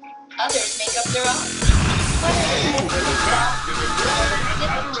 Others make up their own. Whether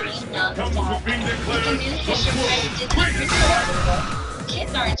it's Comes with being the declared new Fisher-Price Disney Resort.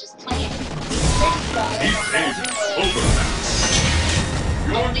 Kids aren't just playing. These days are over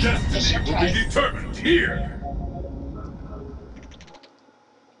now. Your destiny will be determined here.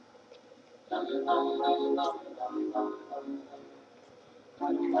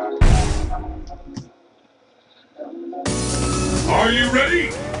 Are you ready?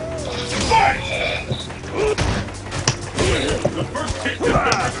 Fight! The first hit is the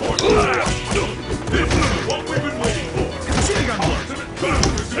record. This is what we've been waiting for. Ultimate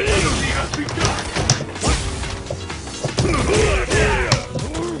battle is energy has begun.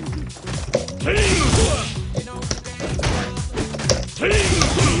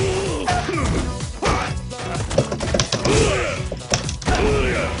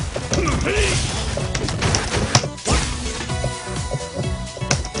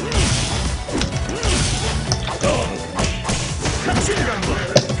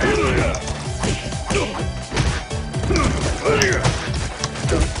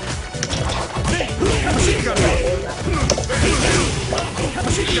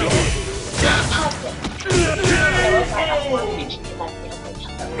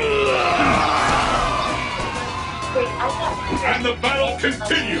 And the battle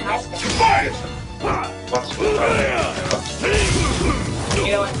continues. Fight!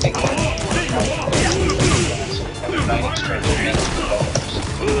 You know what?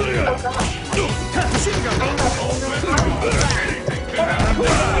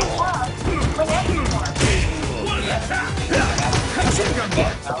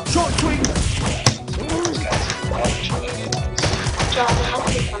 Short swing!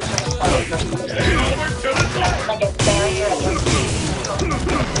 Like a barrier against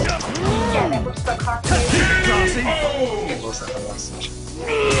yeah, that works for car players. Excuse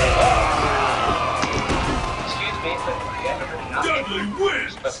me, but I haven't heard enough. Dudley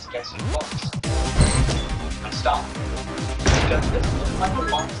wins! Let's get some books. Stop. Does this look like a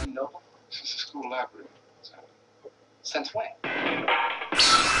Barnes & Noble? This is a school library. Since when?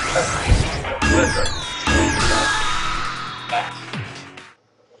 That's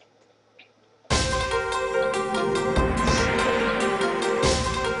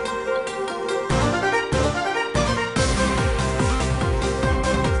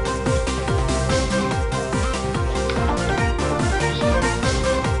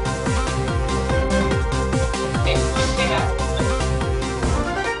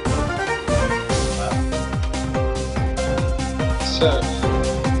So,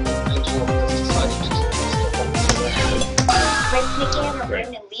 Angel has decided to do Like sneaking in her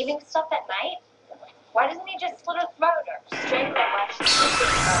room and leaving stuff at night? Why doesn't he just slit her throat or strangle her while she's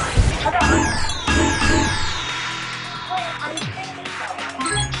sleeping? Cut her arms. Well, I'm training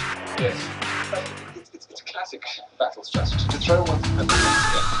her. Yes, but it's a classic battle strategy to throw one's opponent.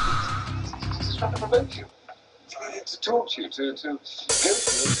 torment you. To torture you, to go through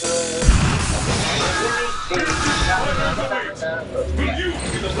Will you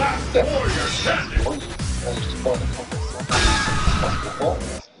be the last warrior standing?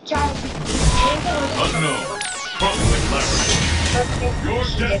 Unknown. Probably labyrinth. Your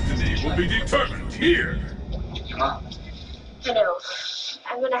destiny will be determined here. I know.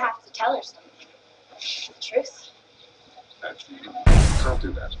 I'm gonna have to tell her something. The truth. Can't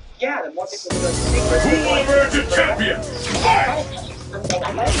do that. Yeah, the more people know the secret, Who the will more emerge a champion? Fight!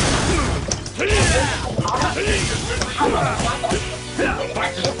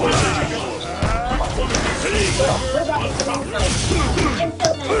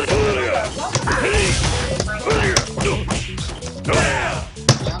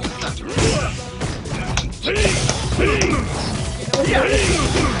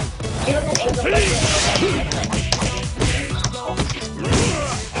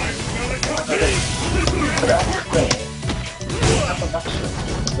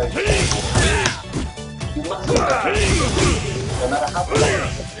 You must no matter how It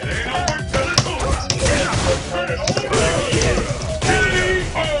ain't over till it's over.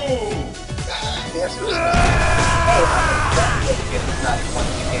 K.O.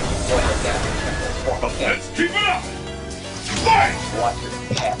 Let's keep it up. Fight!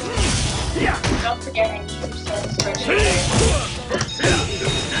 Don't forget I keep saying stretching. First hit.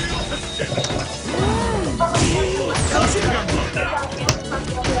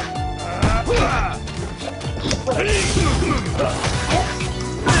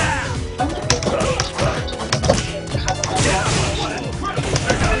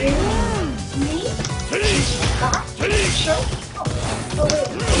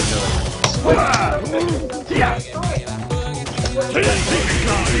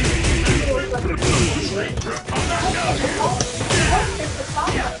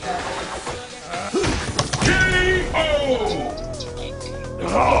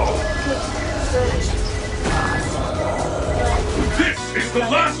 This is the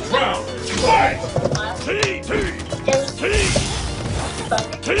last round. Fight!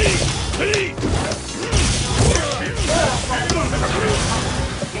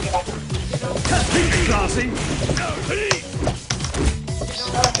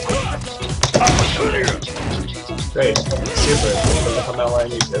 Great. Super. Doesn't come out where I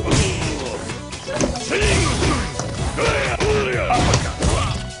need to.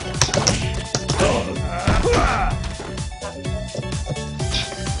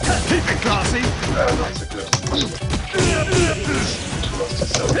 Keep it classy. Not so good. Lost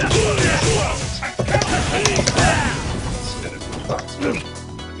yourself.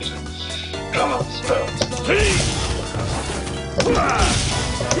 Come on, spells. Trail.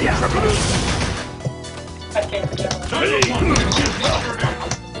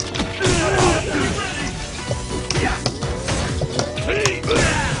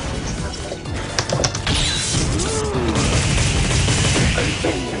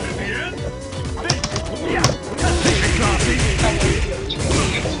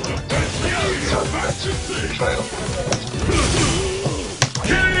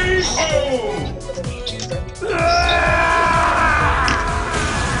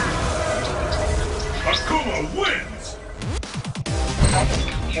 Akuma wins! I didn't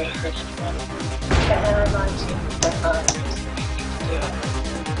come here to hurt anyone. But that reminds me of what I was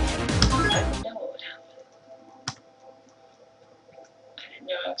I didn't know what would happen. I didn't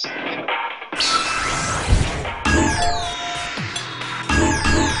know how to.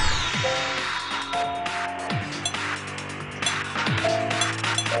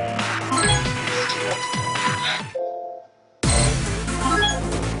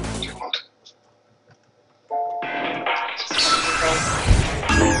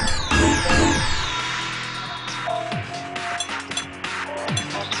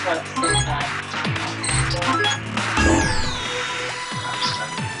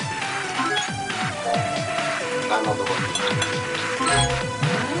 I'm on the one.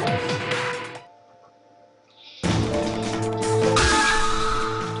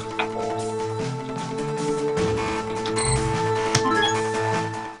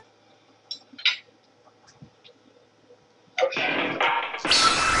 Okay.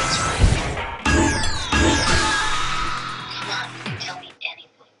 Come on, you can tell me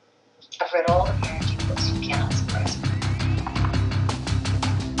anything. I've read all the parenting books. You cannot surprise me.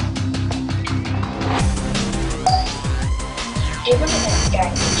 Do you remember that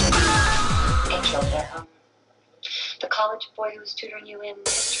guy, Angel, the college boy who was tutoring you in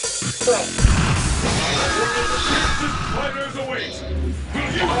history? Right. Fighters await!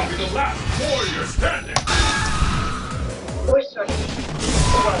 Will you be the last warrior standing? We're sort of.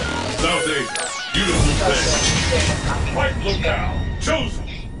 South Asia. Beautiful thing. Fight locale chosen.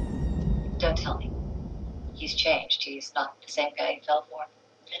 Don't tell me. He's changed. He's not the same guy you fell for.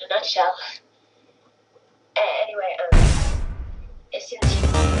 In a nutshell. Anyway, as soon as you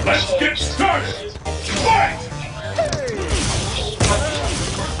Let's get started. Fight!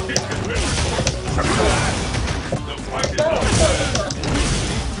 The fight is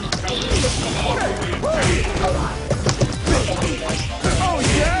Oh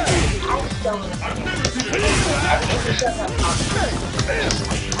yeah! I've never seen it.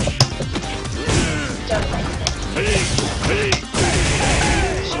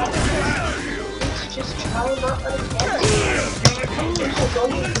 Just try not to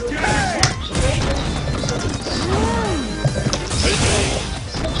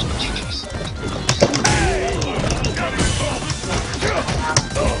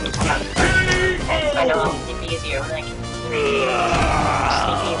I know I'll sleep easier when I can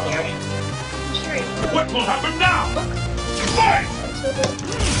sleep easier. Sure. What will happen now? Fight!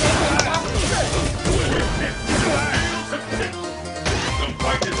 The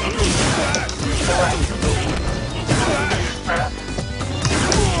fight is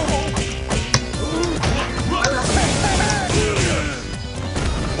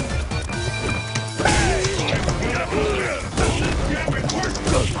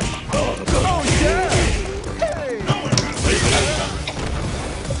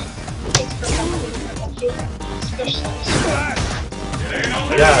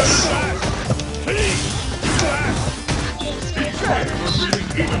Yes.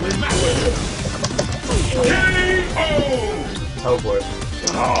 Teleport.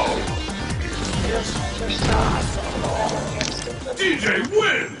 DJ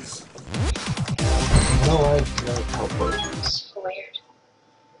wins! No, I teleport. It's weird.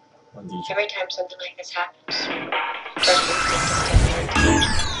 On DJ. Every time something like this happens, first instinct is to panic.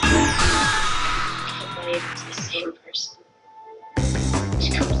 I can't believe it's the same person.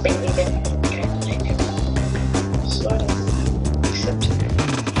 It's completely different from the guy that I knew. Sort of. Except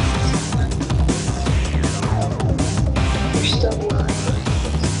you're still alive.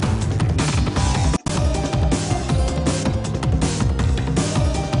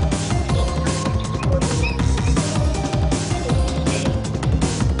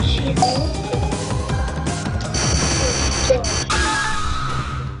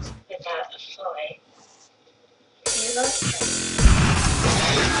 Without a fight. You love her.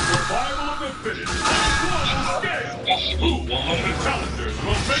 Survival of the fittest. Global scale. Who among the challengers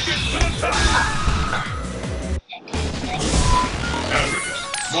will make it to the top? Averages.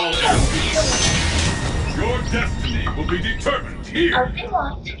 Small airspeed. Your destiny will be determined here.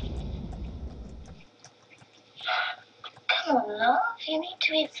 what? Come on, love. You need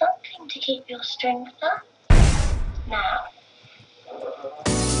to eat something to keep your strength up. Now.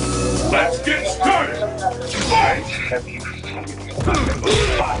 Let's get started. Fight! Have you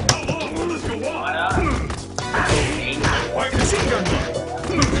How long will this go on? Fight machine gun.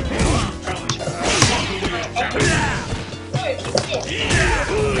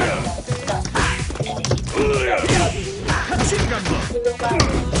 Machine gun blow!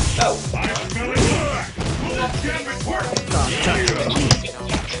 I'm feeling good. Will this gambit work?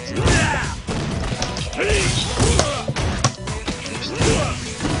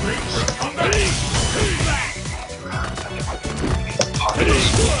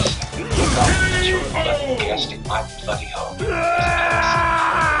 casting my bloody home? If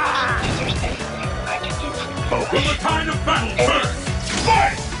there's anything I can do for you, Will the tide of battle turn?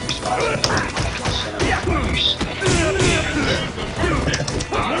 Fight!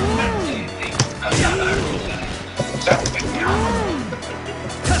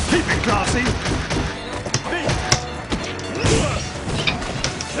 Keep it classy!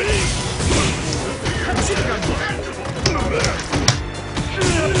 Machine gun blow!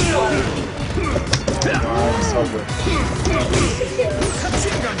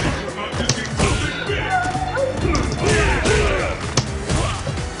 Machine gun blow!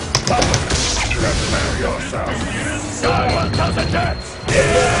 Prepare yourself. Someone does a dance.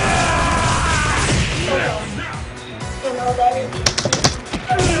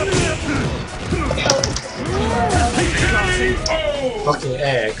 Fucking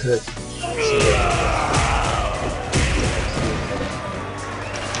egg could.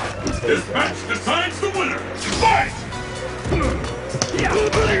 This match decides the winner. Fight!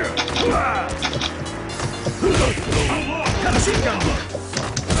 Machine gun blow!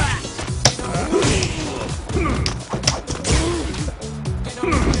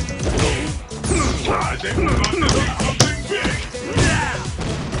 I think we're about to see something big.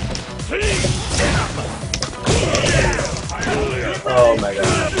 Oh my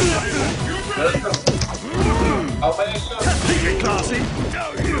god. How many shots? Keep it classy.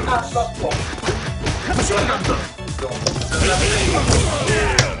 Machine gun them.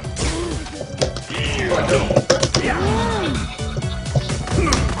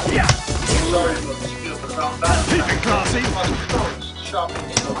 Sorry for the stupid around that. Keep it classy. Shopping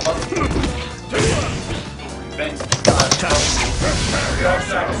in the revenge.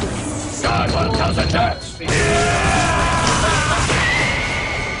 God, what does it do?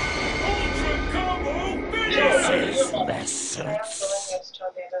 This is the suits.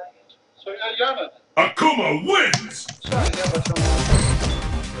 So you're Yana. Akuma wins! Sorry, yeah, but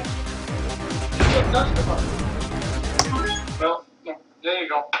well, there you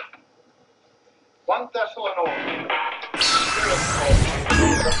go. One Thessalonian.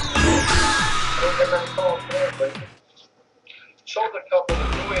 Sold a couple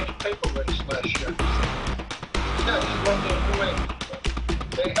of New Age paperweights last year. Yeah, just one of New Age.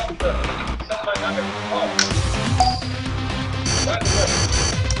 They helped sell my number. By the way,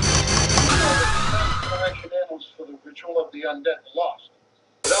 interaction animals for the ritual of the undead and lost.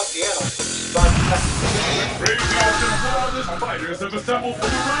 Without the animals, Brave and wildest fighters have assembled from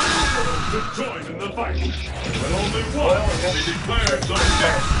around the world to join in the fight. But only one will be declared the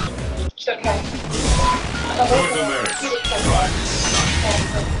best. North America.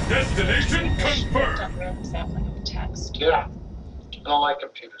 Destination confirmed. Random sampling of the text. yeah, I don't like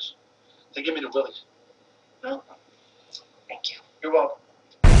computers. They give me the willies. Well, thank you. You're welcome.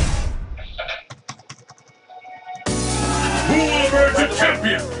 Who will emerge a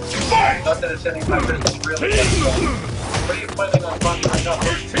champion? Fight! Not that it's any of my business, really. What are you planning on finding right now?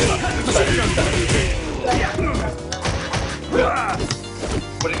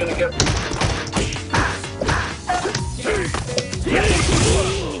 What are you gonna get?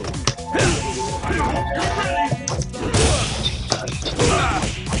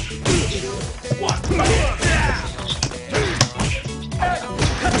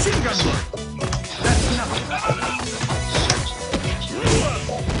 Machine gun them. That's enough.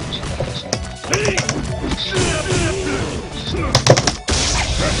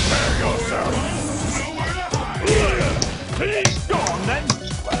 Go on then.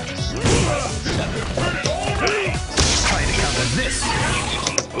 Try to counter this.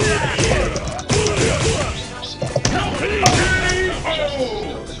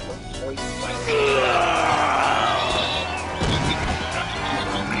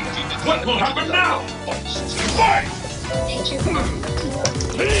 What will happen now? Fight! Machine gun them.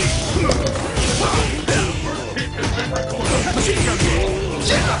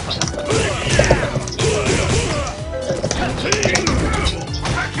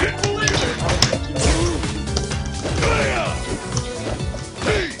 I can't believe it!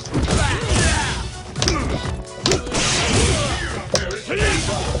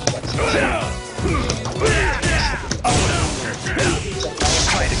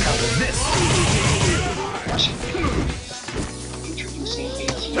 Try to counter this.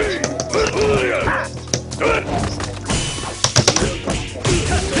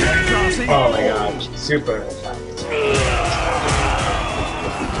 Classy. Oh my god, super.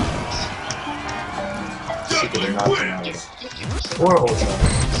 Super not nice. Or ultra.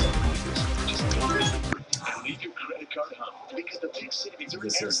 Leave your credit card home because the big savings are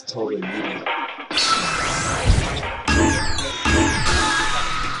This is totally needy.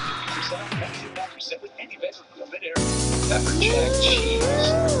 with any vendor mid-air. Pepper jack cheese,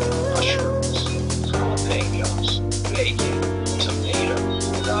 mushrooms, jalapenos, bacon, tomato,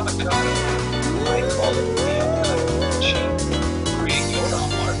 avocado. I call it the avocado cheese. Create your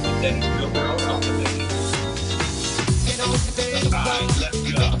own art and then build their own off the bacon. Alright,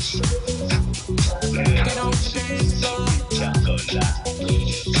 let's go.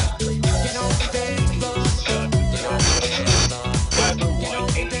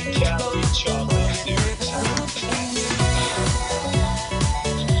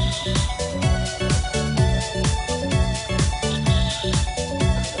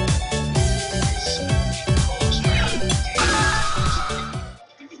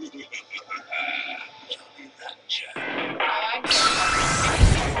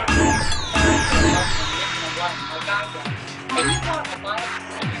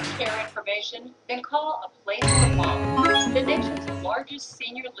 Then call A Place for Mom, the nation's largest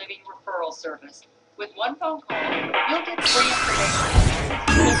senior living referral service. With one phone call, you'll get free information on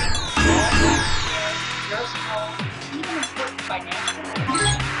nursing home, even important financial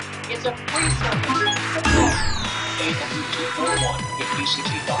information. It's a free service.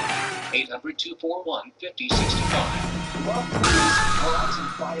 800-241-5065. 800-241-5065. Well, Horizon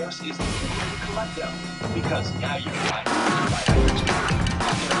Fios is the key to collect them because now you can buy yours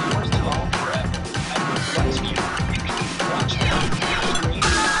to home forever.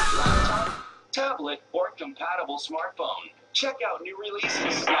 smartphone. Check out new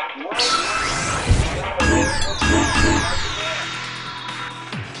releases like World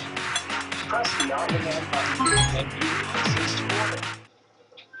Press the on-demand button and new releases to order.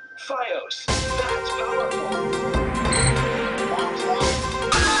 FiOS, that's powerful.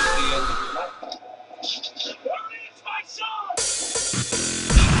 The end of your life. It's my son!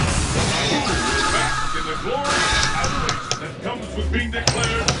 Back in the glory and adoration that comes with being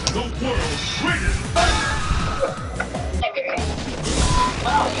declared the world's greatest fighter.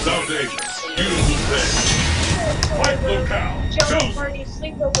 South Asia, beautiful day. Fight locale. Joe's party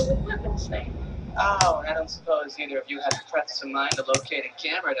sleepover with weapons thing. Oh, and I don't suppose either of you had the presence of mind to locate a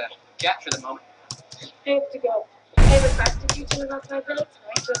camera to capture the moment. I have to go. I have a class to teach in about 5 minutes, and I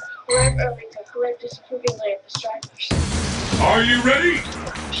have to arrive early to correct disapprovingly at the strivers. Are you ready?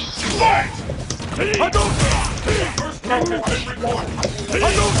 Fight! First round has been recorded.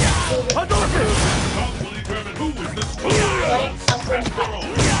 Count will determine who is the strongest. I'm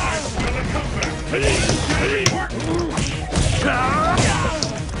gonna come back. Very important.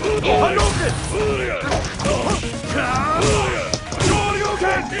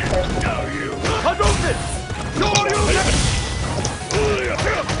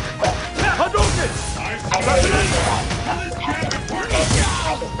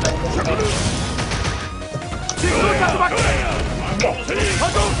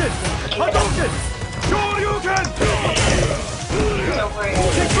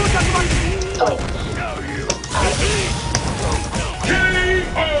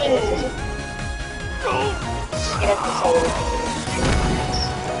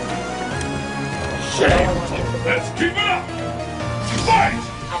 Let's keep it up! Fight!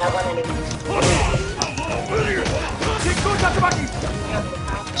 I don't want anyone to get here.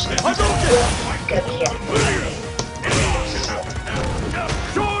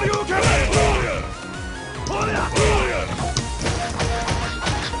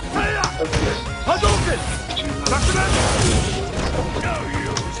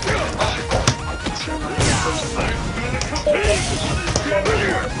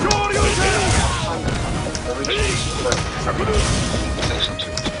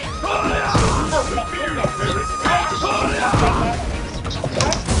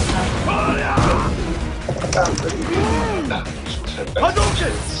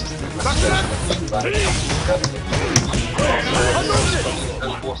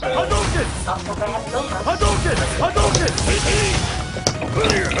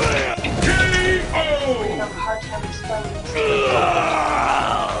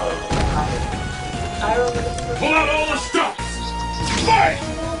 Pull out all the stops! Fight!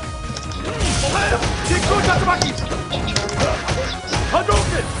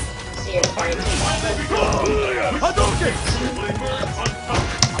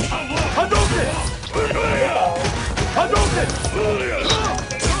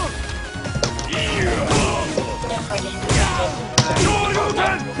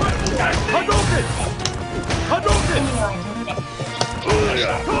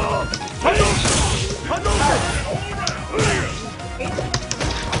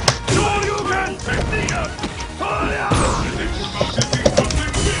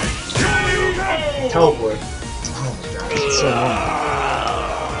 Teleport. Oh my god, it's so long.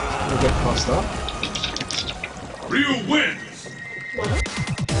 Can we get crossed up? Ryu wins!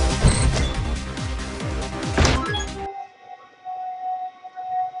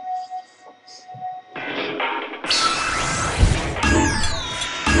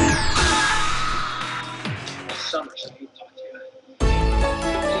 Summers, I need to talk to you.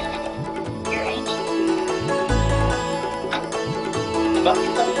 Your age? About Let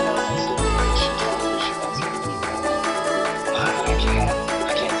me know this. She told me she wants your feedback.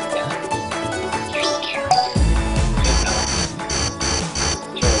 I can't do that. You're scared.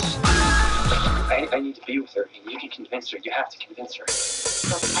 Jules, I need to be with her, and you can convince her. You have to convince her.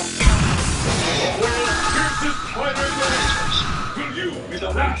 Look, I'm telling Here's this fighter match! Will you be the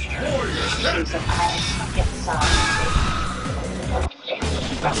last warrior you. standing? She's an eye. Get some.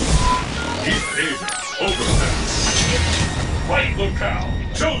 East Asia, overstep. Fight locale,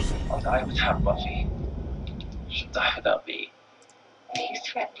 chosen. I'll die without Buffy. She'll die without me. He's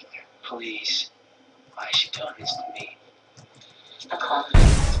threatening her. Please. Why is she doing this to me? I'll call him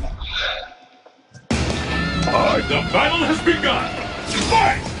now. The battle has begun!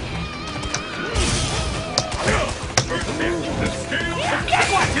 Fight! First step, the scale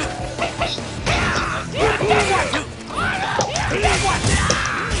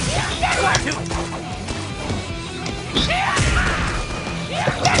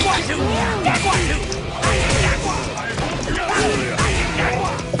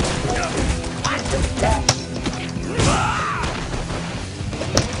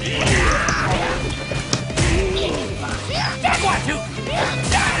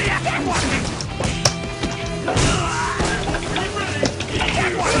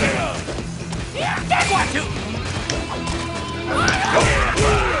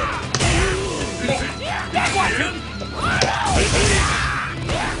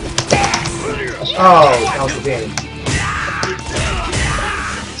Oh, that was the game.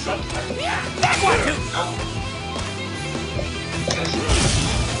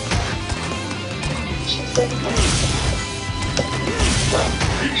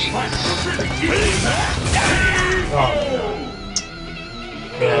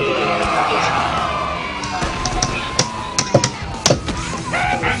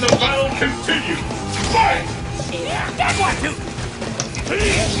 And the battle continues! Fight!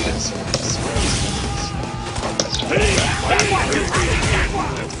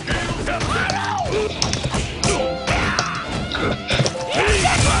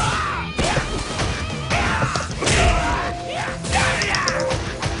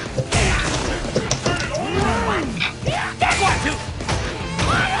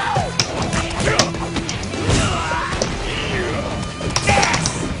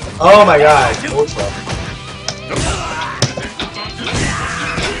 Oh my god. Ultra.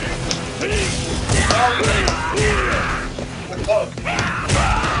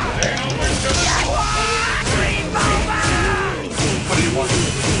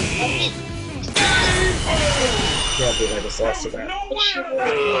 Can't be like a sauce to that.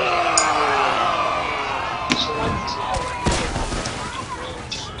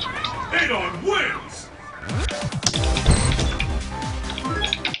 Adon wins!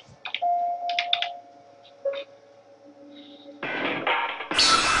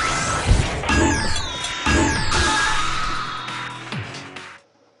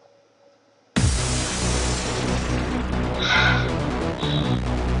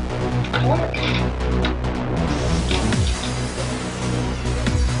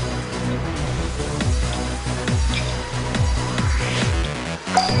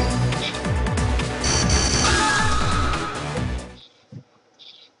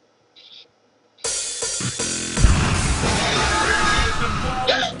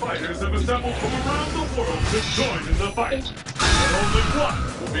 Fighters have assembled from around the world to join in the fight. But only one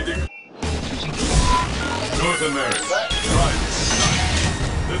will be the North America. Right.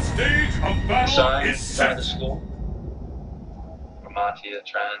 The stage of battle Sign, is set. the school. Ramatia,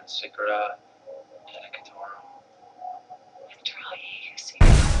 Trans, Sikura, Yedekatoro. After all you see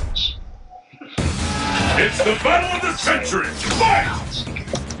much. It's the battle of the century. Fight!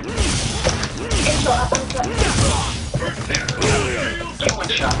 One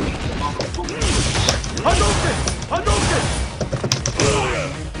shot. Hadouken! Hadouken!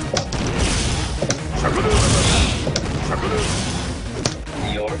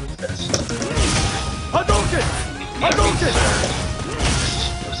 Your best. Hadouken! Hadouken!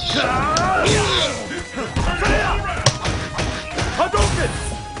 Hadouken!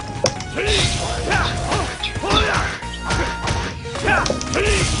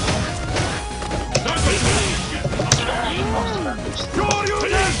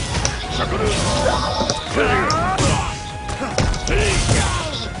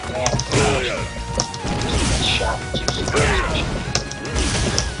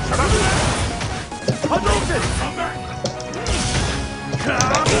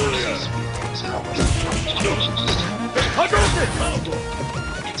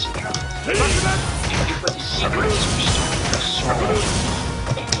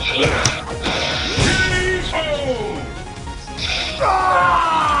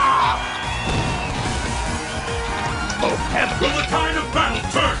 Will the tide of battle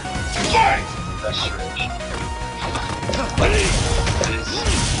turn? Fight! Restoration.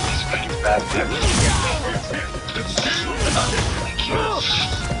 These pretty bad memories. Thank you.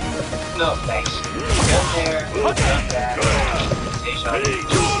 No, thanks. Get there. Get back. Deja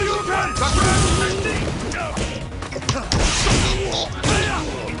vu.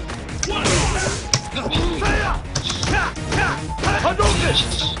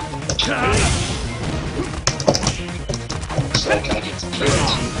 It's like I get to play with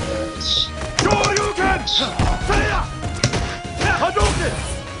two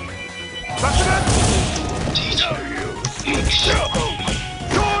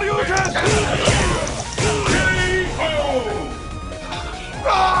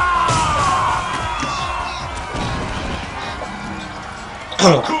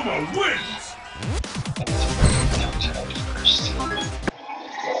Akuma wins!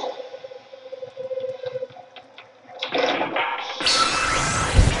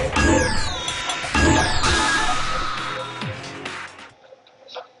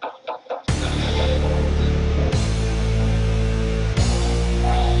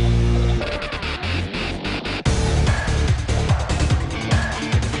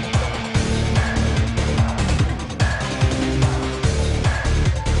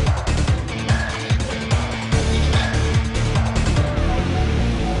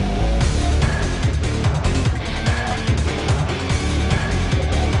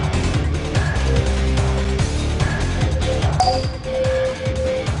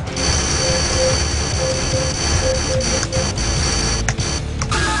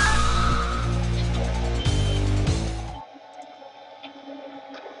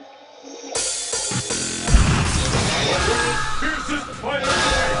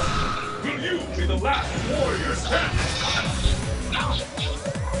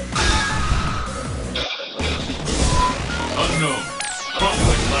 unknown.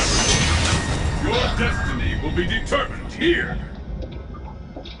 Public laboratory. Your destiny will be determined here.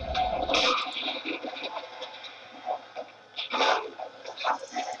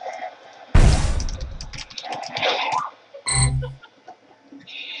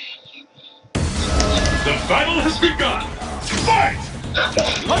 The battle has begun! Fight!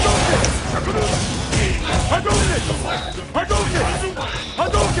 Hadouken! Hadouken! Hadouken!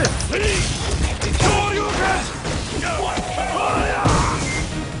 Hadouken! Shoryuken!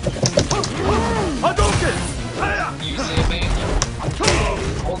 Hadouken! You say, man,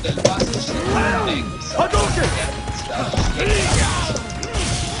 hold that process. Hadouken!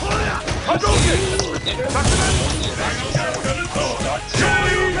 Hadouken!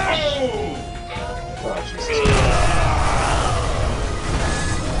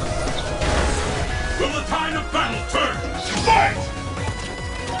 Will the tide of battle turn? Fight!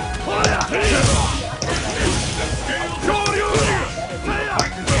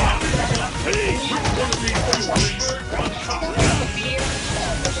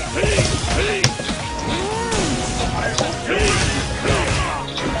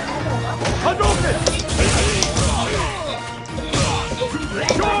 Hadouken!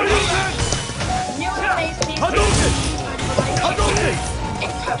 Hadouken! Hadouken!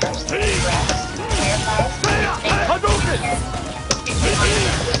 It covers the breaths, clarifies, Hadouken!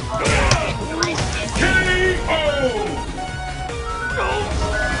 KO!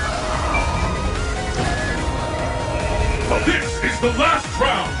 This is the last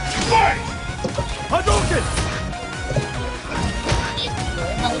round! Fight! Hadouken!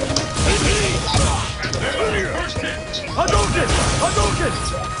 Hadouken! Hadouken!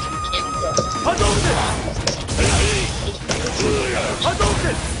 Hadouken!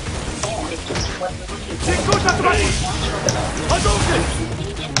 Hadouken! Jinko Tatsumaki! Hadouken!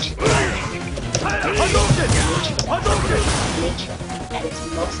 Hadouken! Hadouken! At its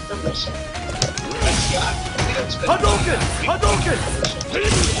most delicious. Hadouken! Hadouken!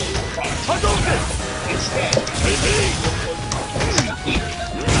 Hadouken! Instead,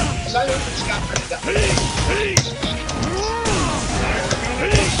 Silent and Scott ready to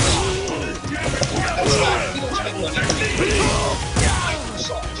That's not, we don't spend money.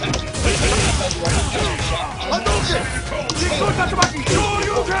 Hadouken! Jinko Tatsumaki!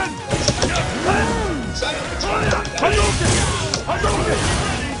 Shoryuken! Hadouken! Hadouken!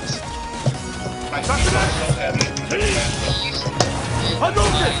 My feet are so heavy.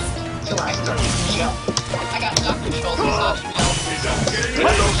 Hadouken! Till I start to jump. I got Dr. Schultz's option help.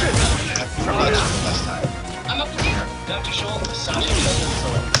 Hadouken! Last time. I'm up here. Dr. Schultz, Sasha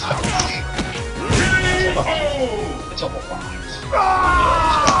Children's It's a whole box.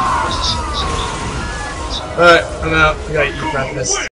 Alright, I'm out. I gotta eat breakfast.